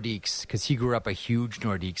Quebec Nordiques, because he grew up a huge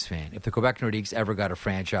Nordiques fan, if the Quebec Nordiques ever got a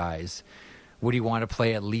franchise, would he want to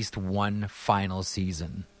play at least one final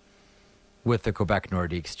season with the Quebec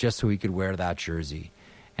Nordiques just so he could wear that jersey?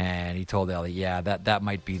 And he told Elliot, that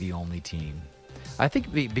might be the only team. I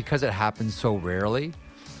think because it happens so rarely,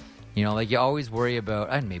 like you always worry about,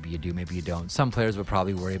 and maybe you do, maybe you don't. Some players would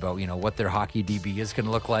probably worry about, what their hockey DB is going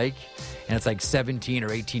to look like. And it's like 17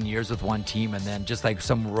 or 18 years with one team and then just like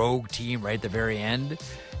some rogue team right at the very end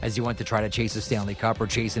as you want to try to chase a Stanley Cup or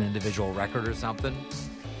chase an individual record or something.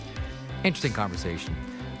 Interesting conversation.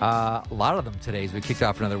 A lot of them today as we kicked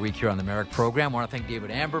off another week here on the Merrick program. I want to thank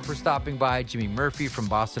David Amber for stopping by, Jimmy Murphy from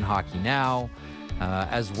Boston Hockey Now,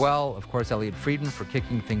 as well, of course, Elliot Friedman for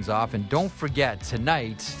kicking things off. And don't forget,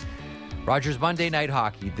 tonight, Rogers Monday Night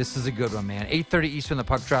Hockey. This is a good one, man. 8:30 Eastern, the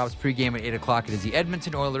puck drops. Pregame at 8 o'clock. It is the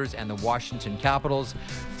Edmonton Oilers and the Washington Capitals.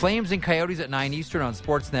 Flames and Coyotes at 9 Eastern on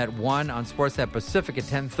Sportsnet 1. On Sportsnet Pacific at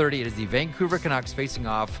 10:30, it is the Vancouver Canucks facing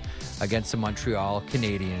off against the Montreal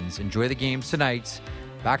Canadiens. Enjoy the games tonight.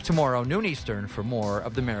 Back tomorrow, noon Eastern, for more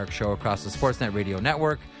of the Merrick Show across the Sportsnet Radio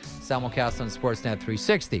Network. Simulcast on Sportsnet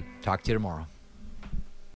 360. Talk to you tomorrow.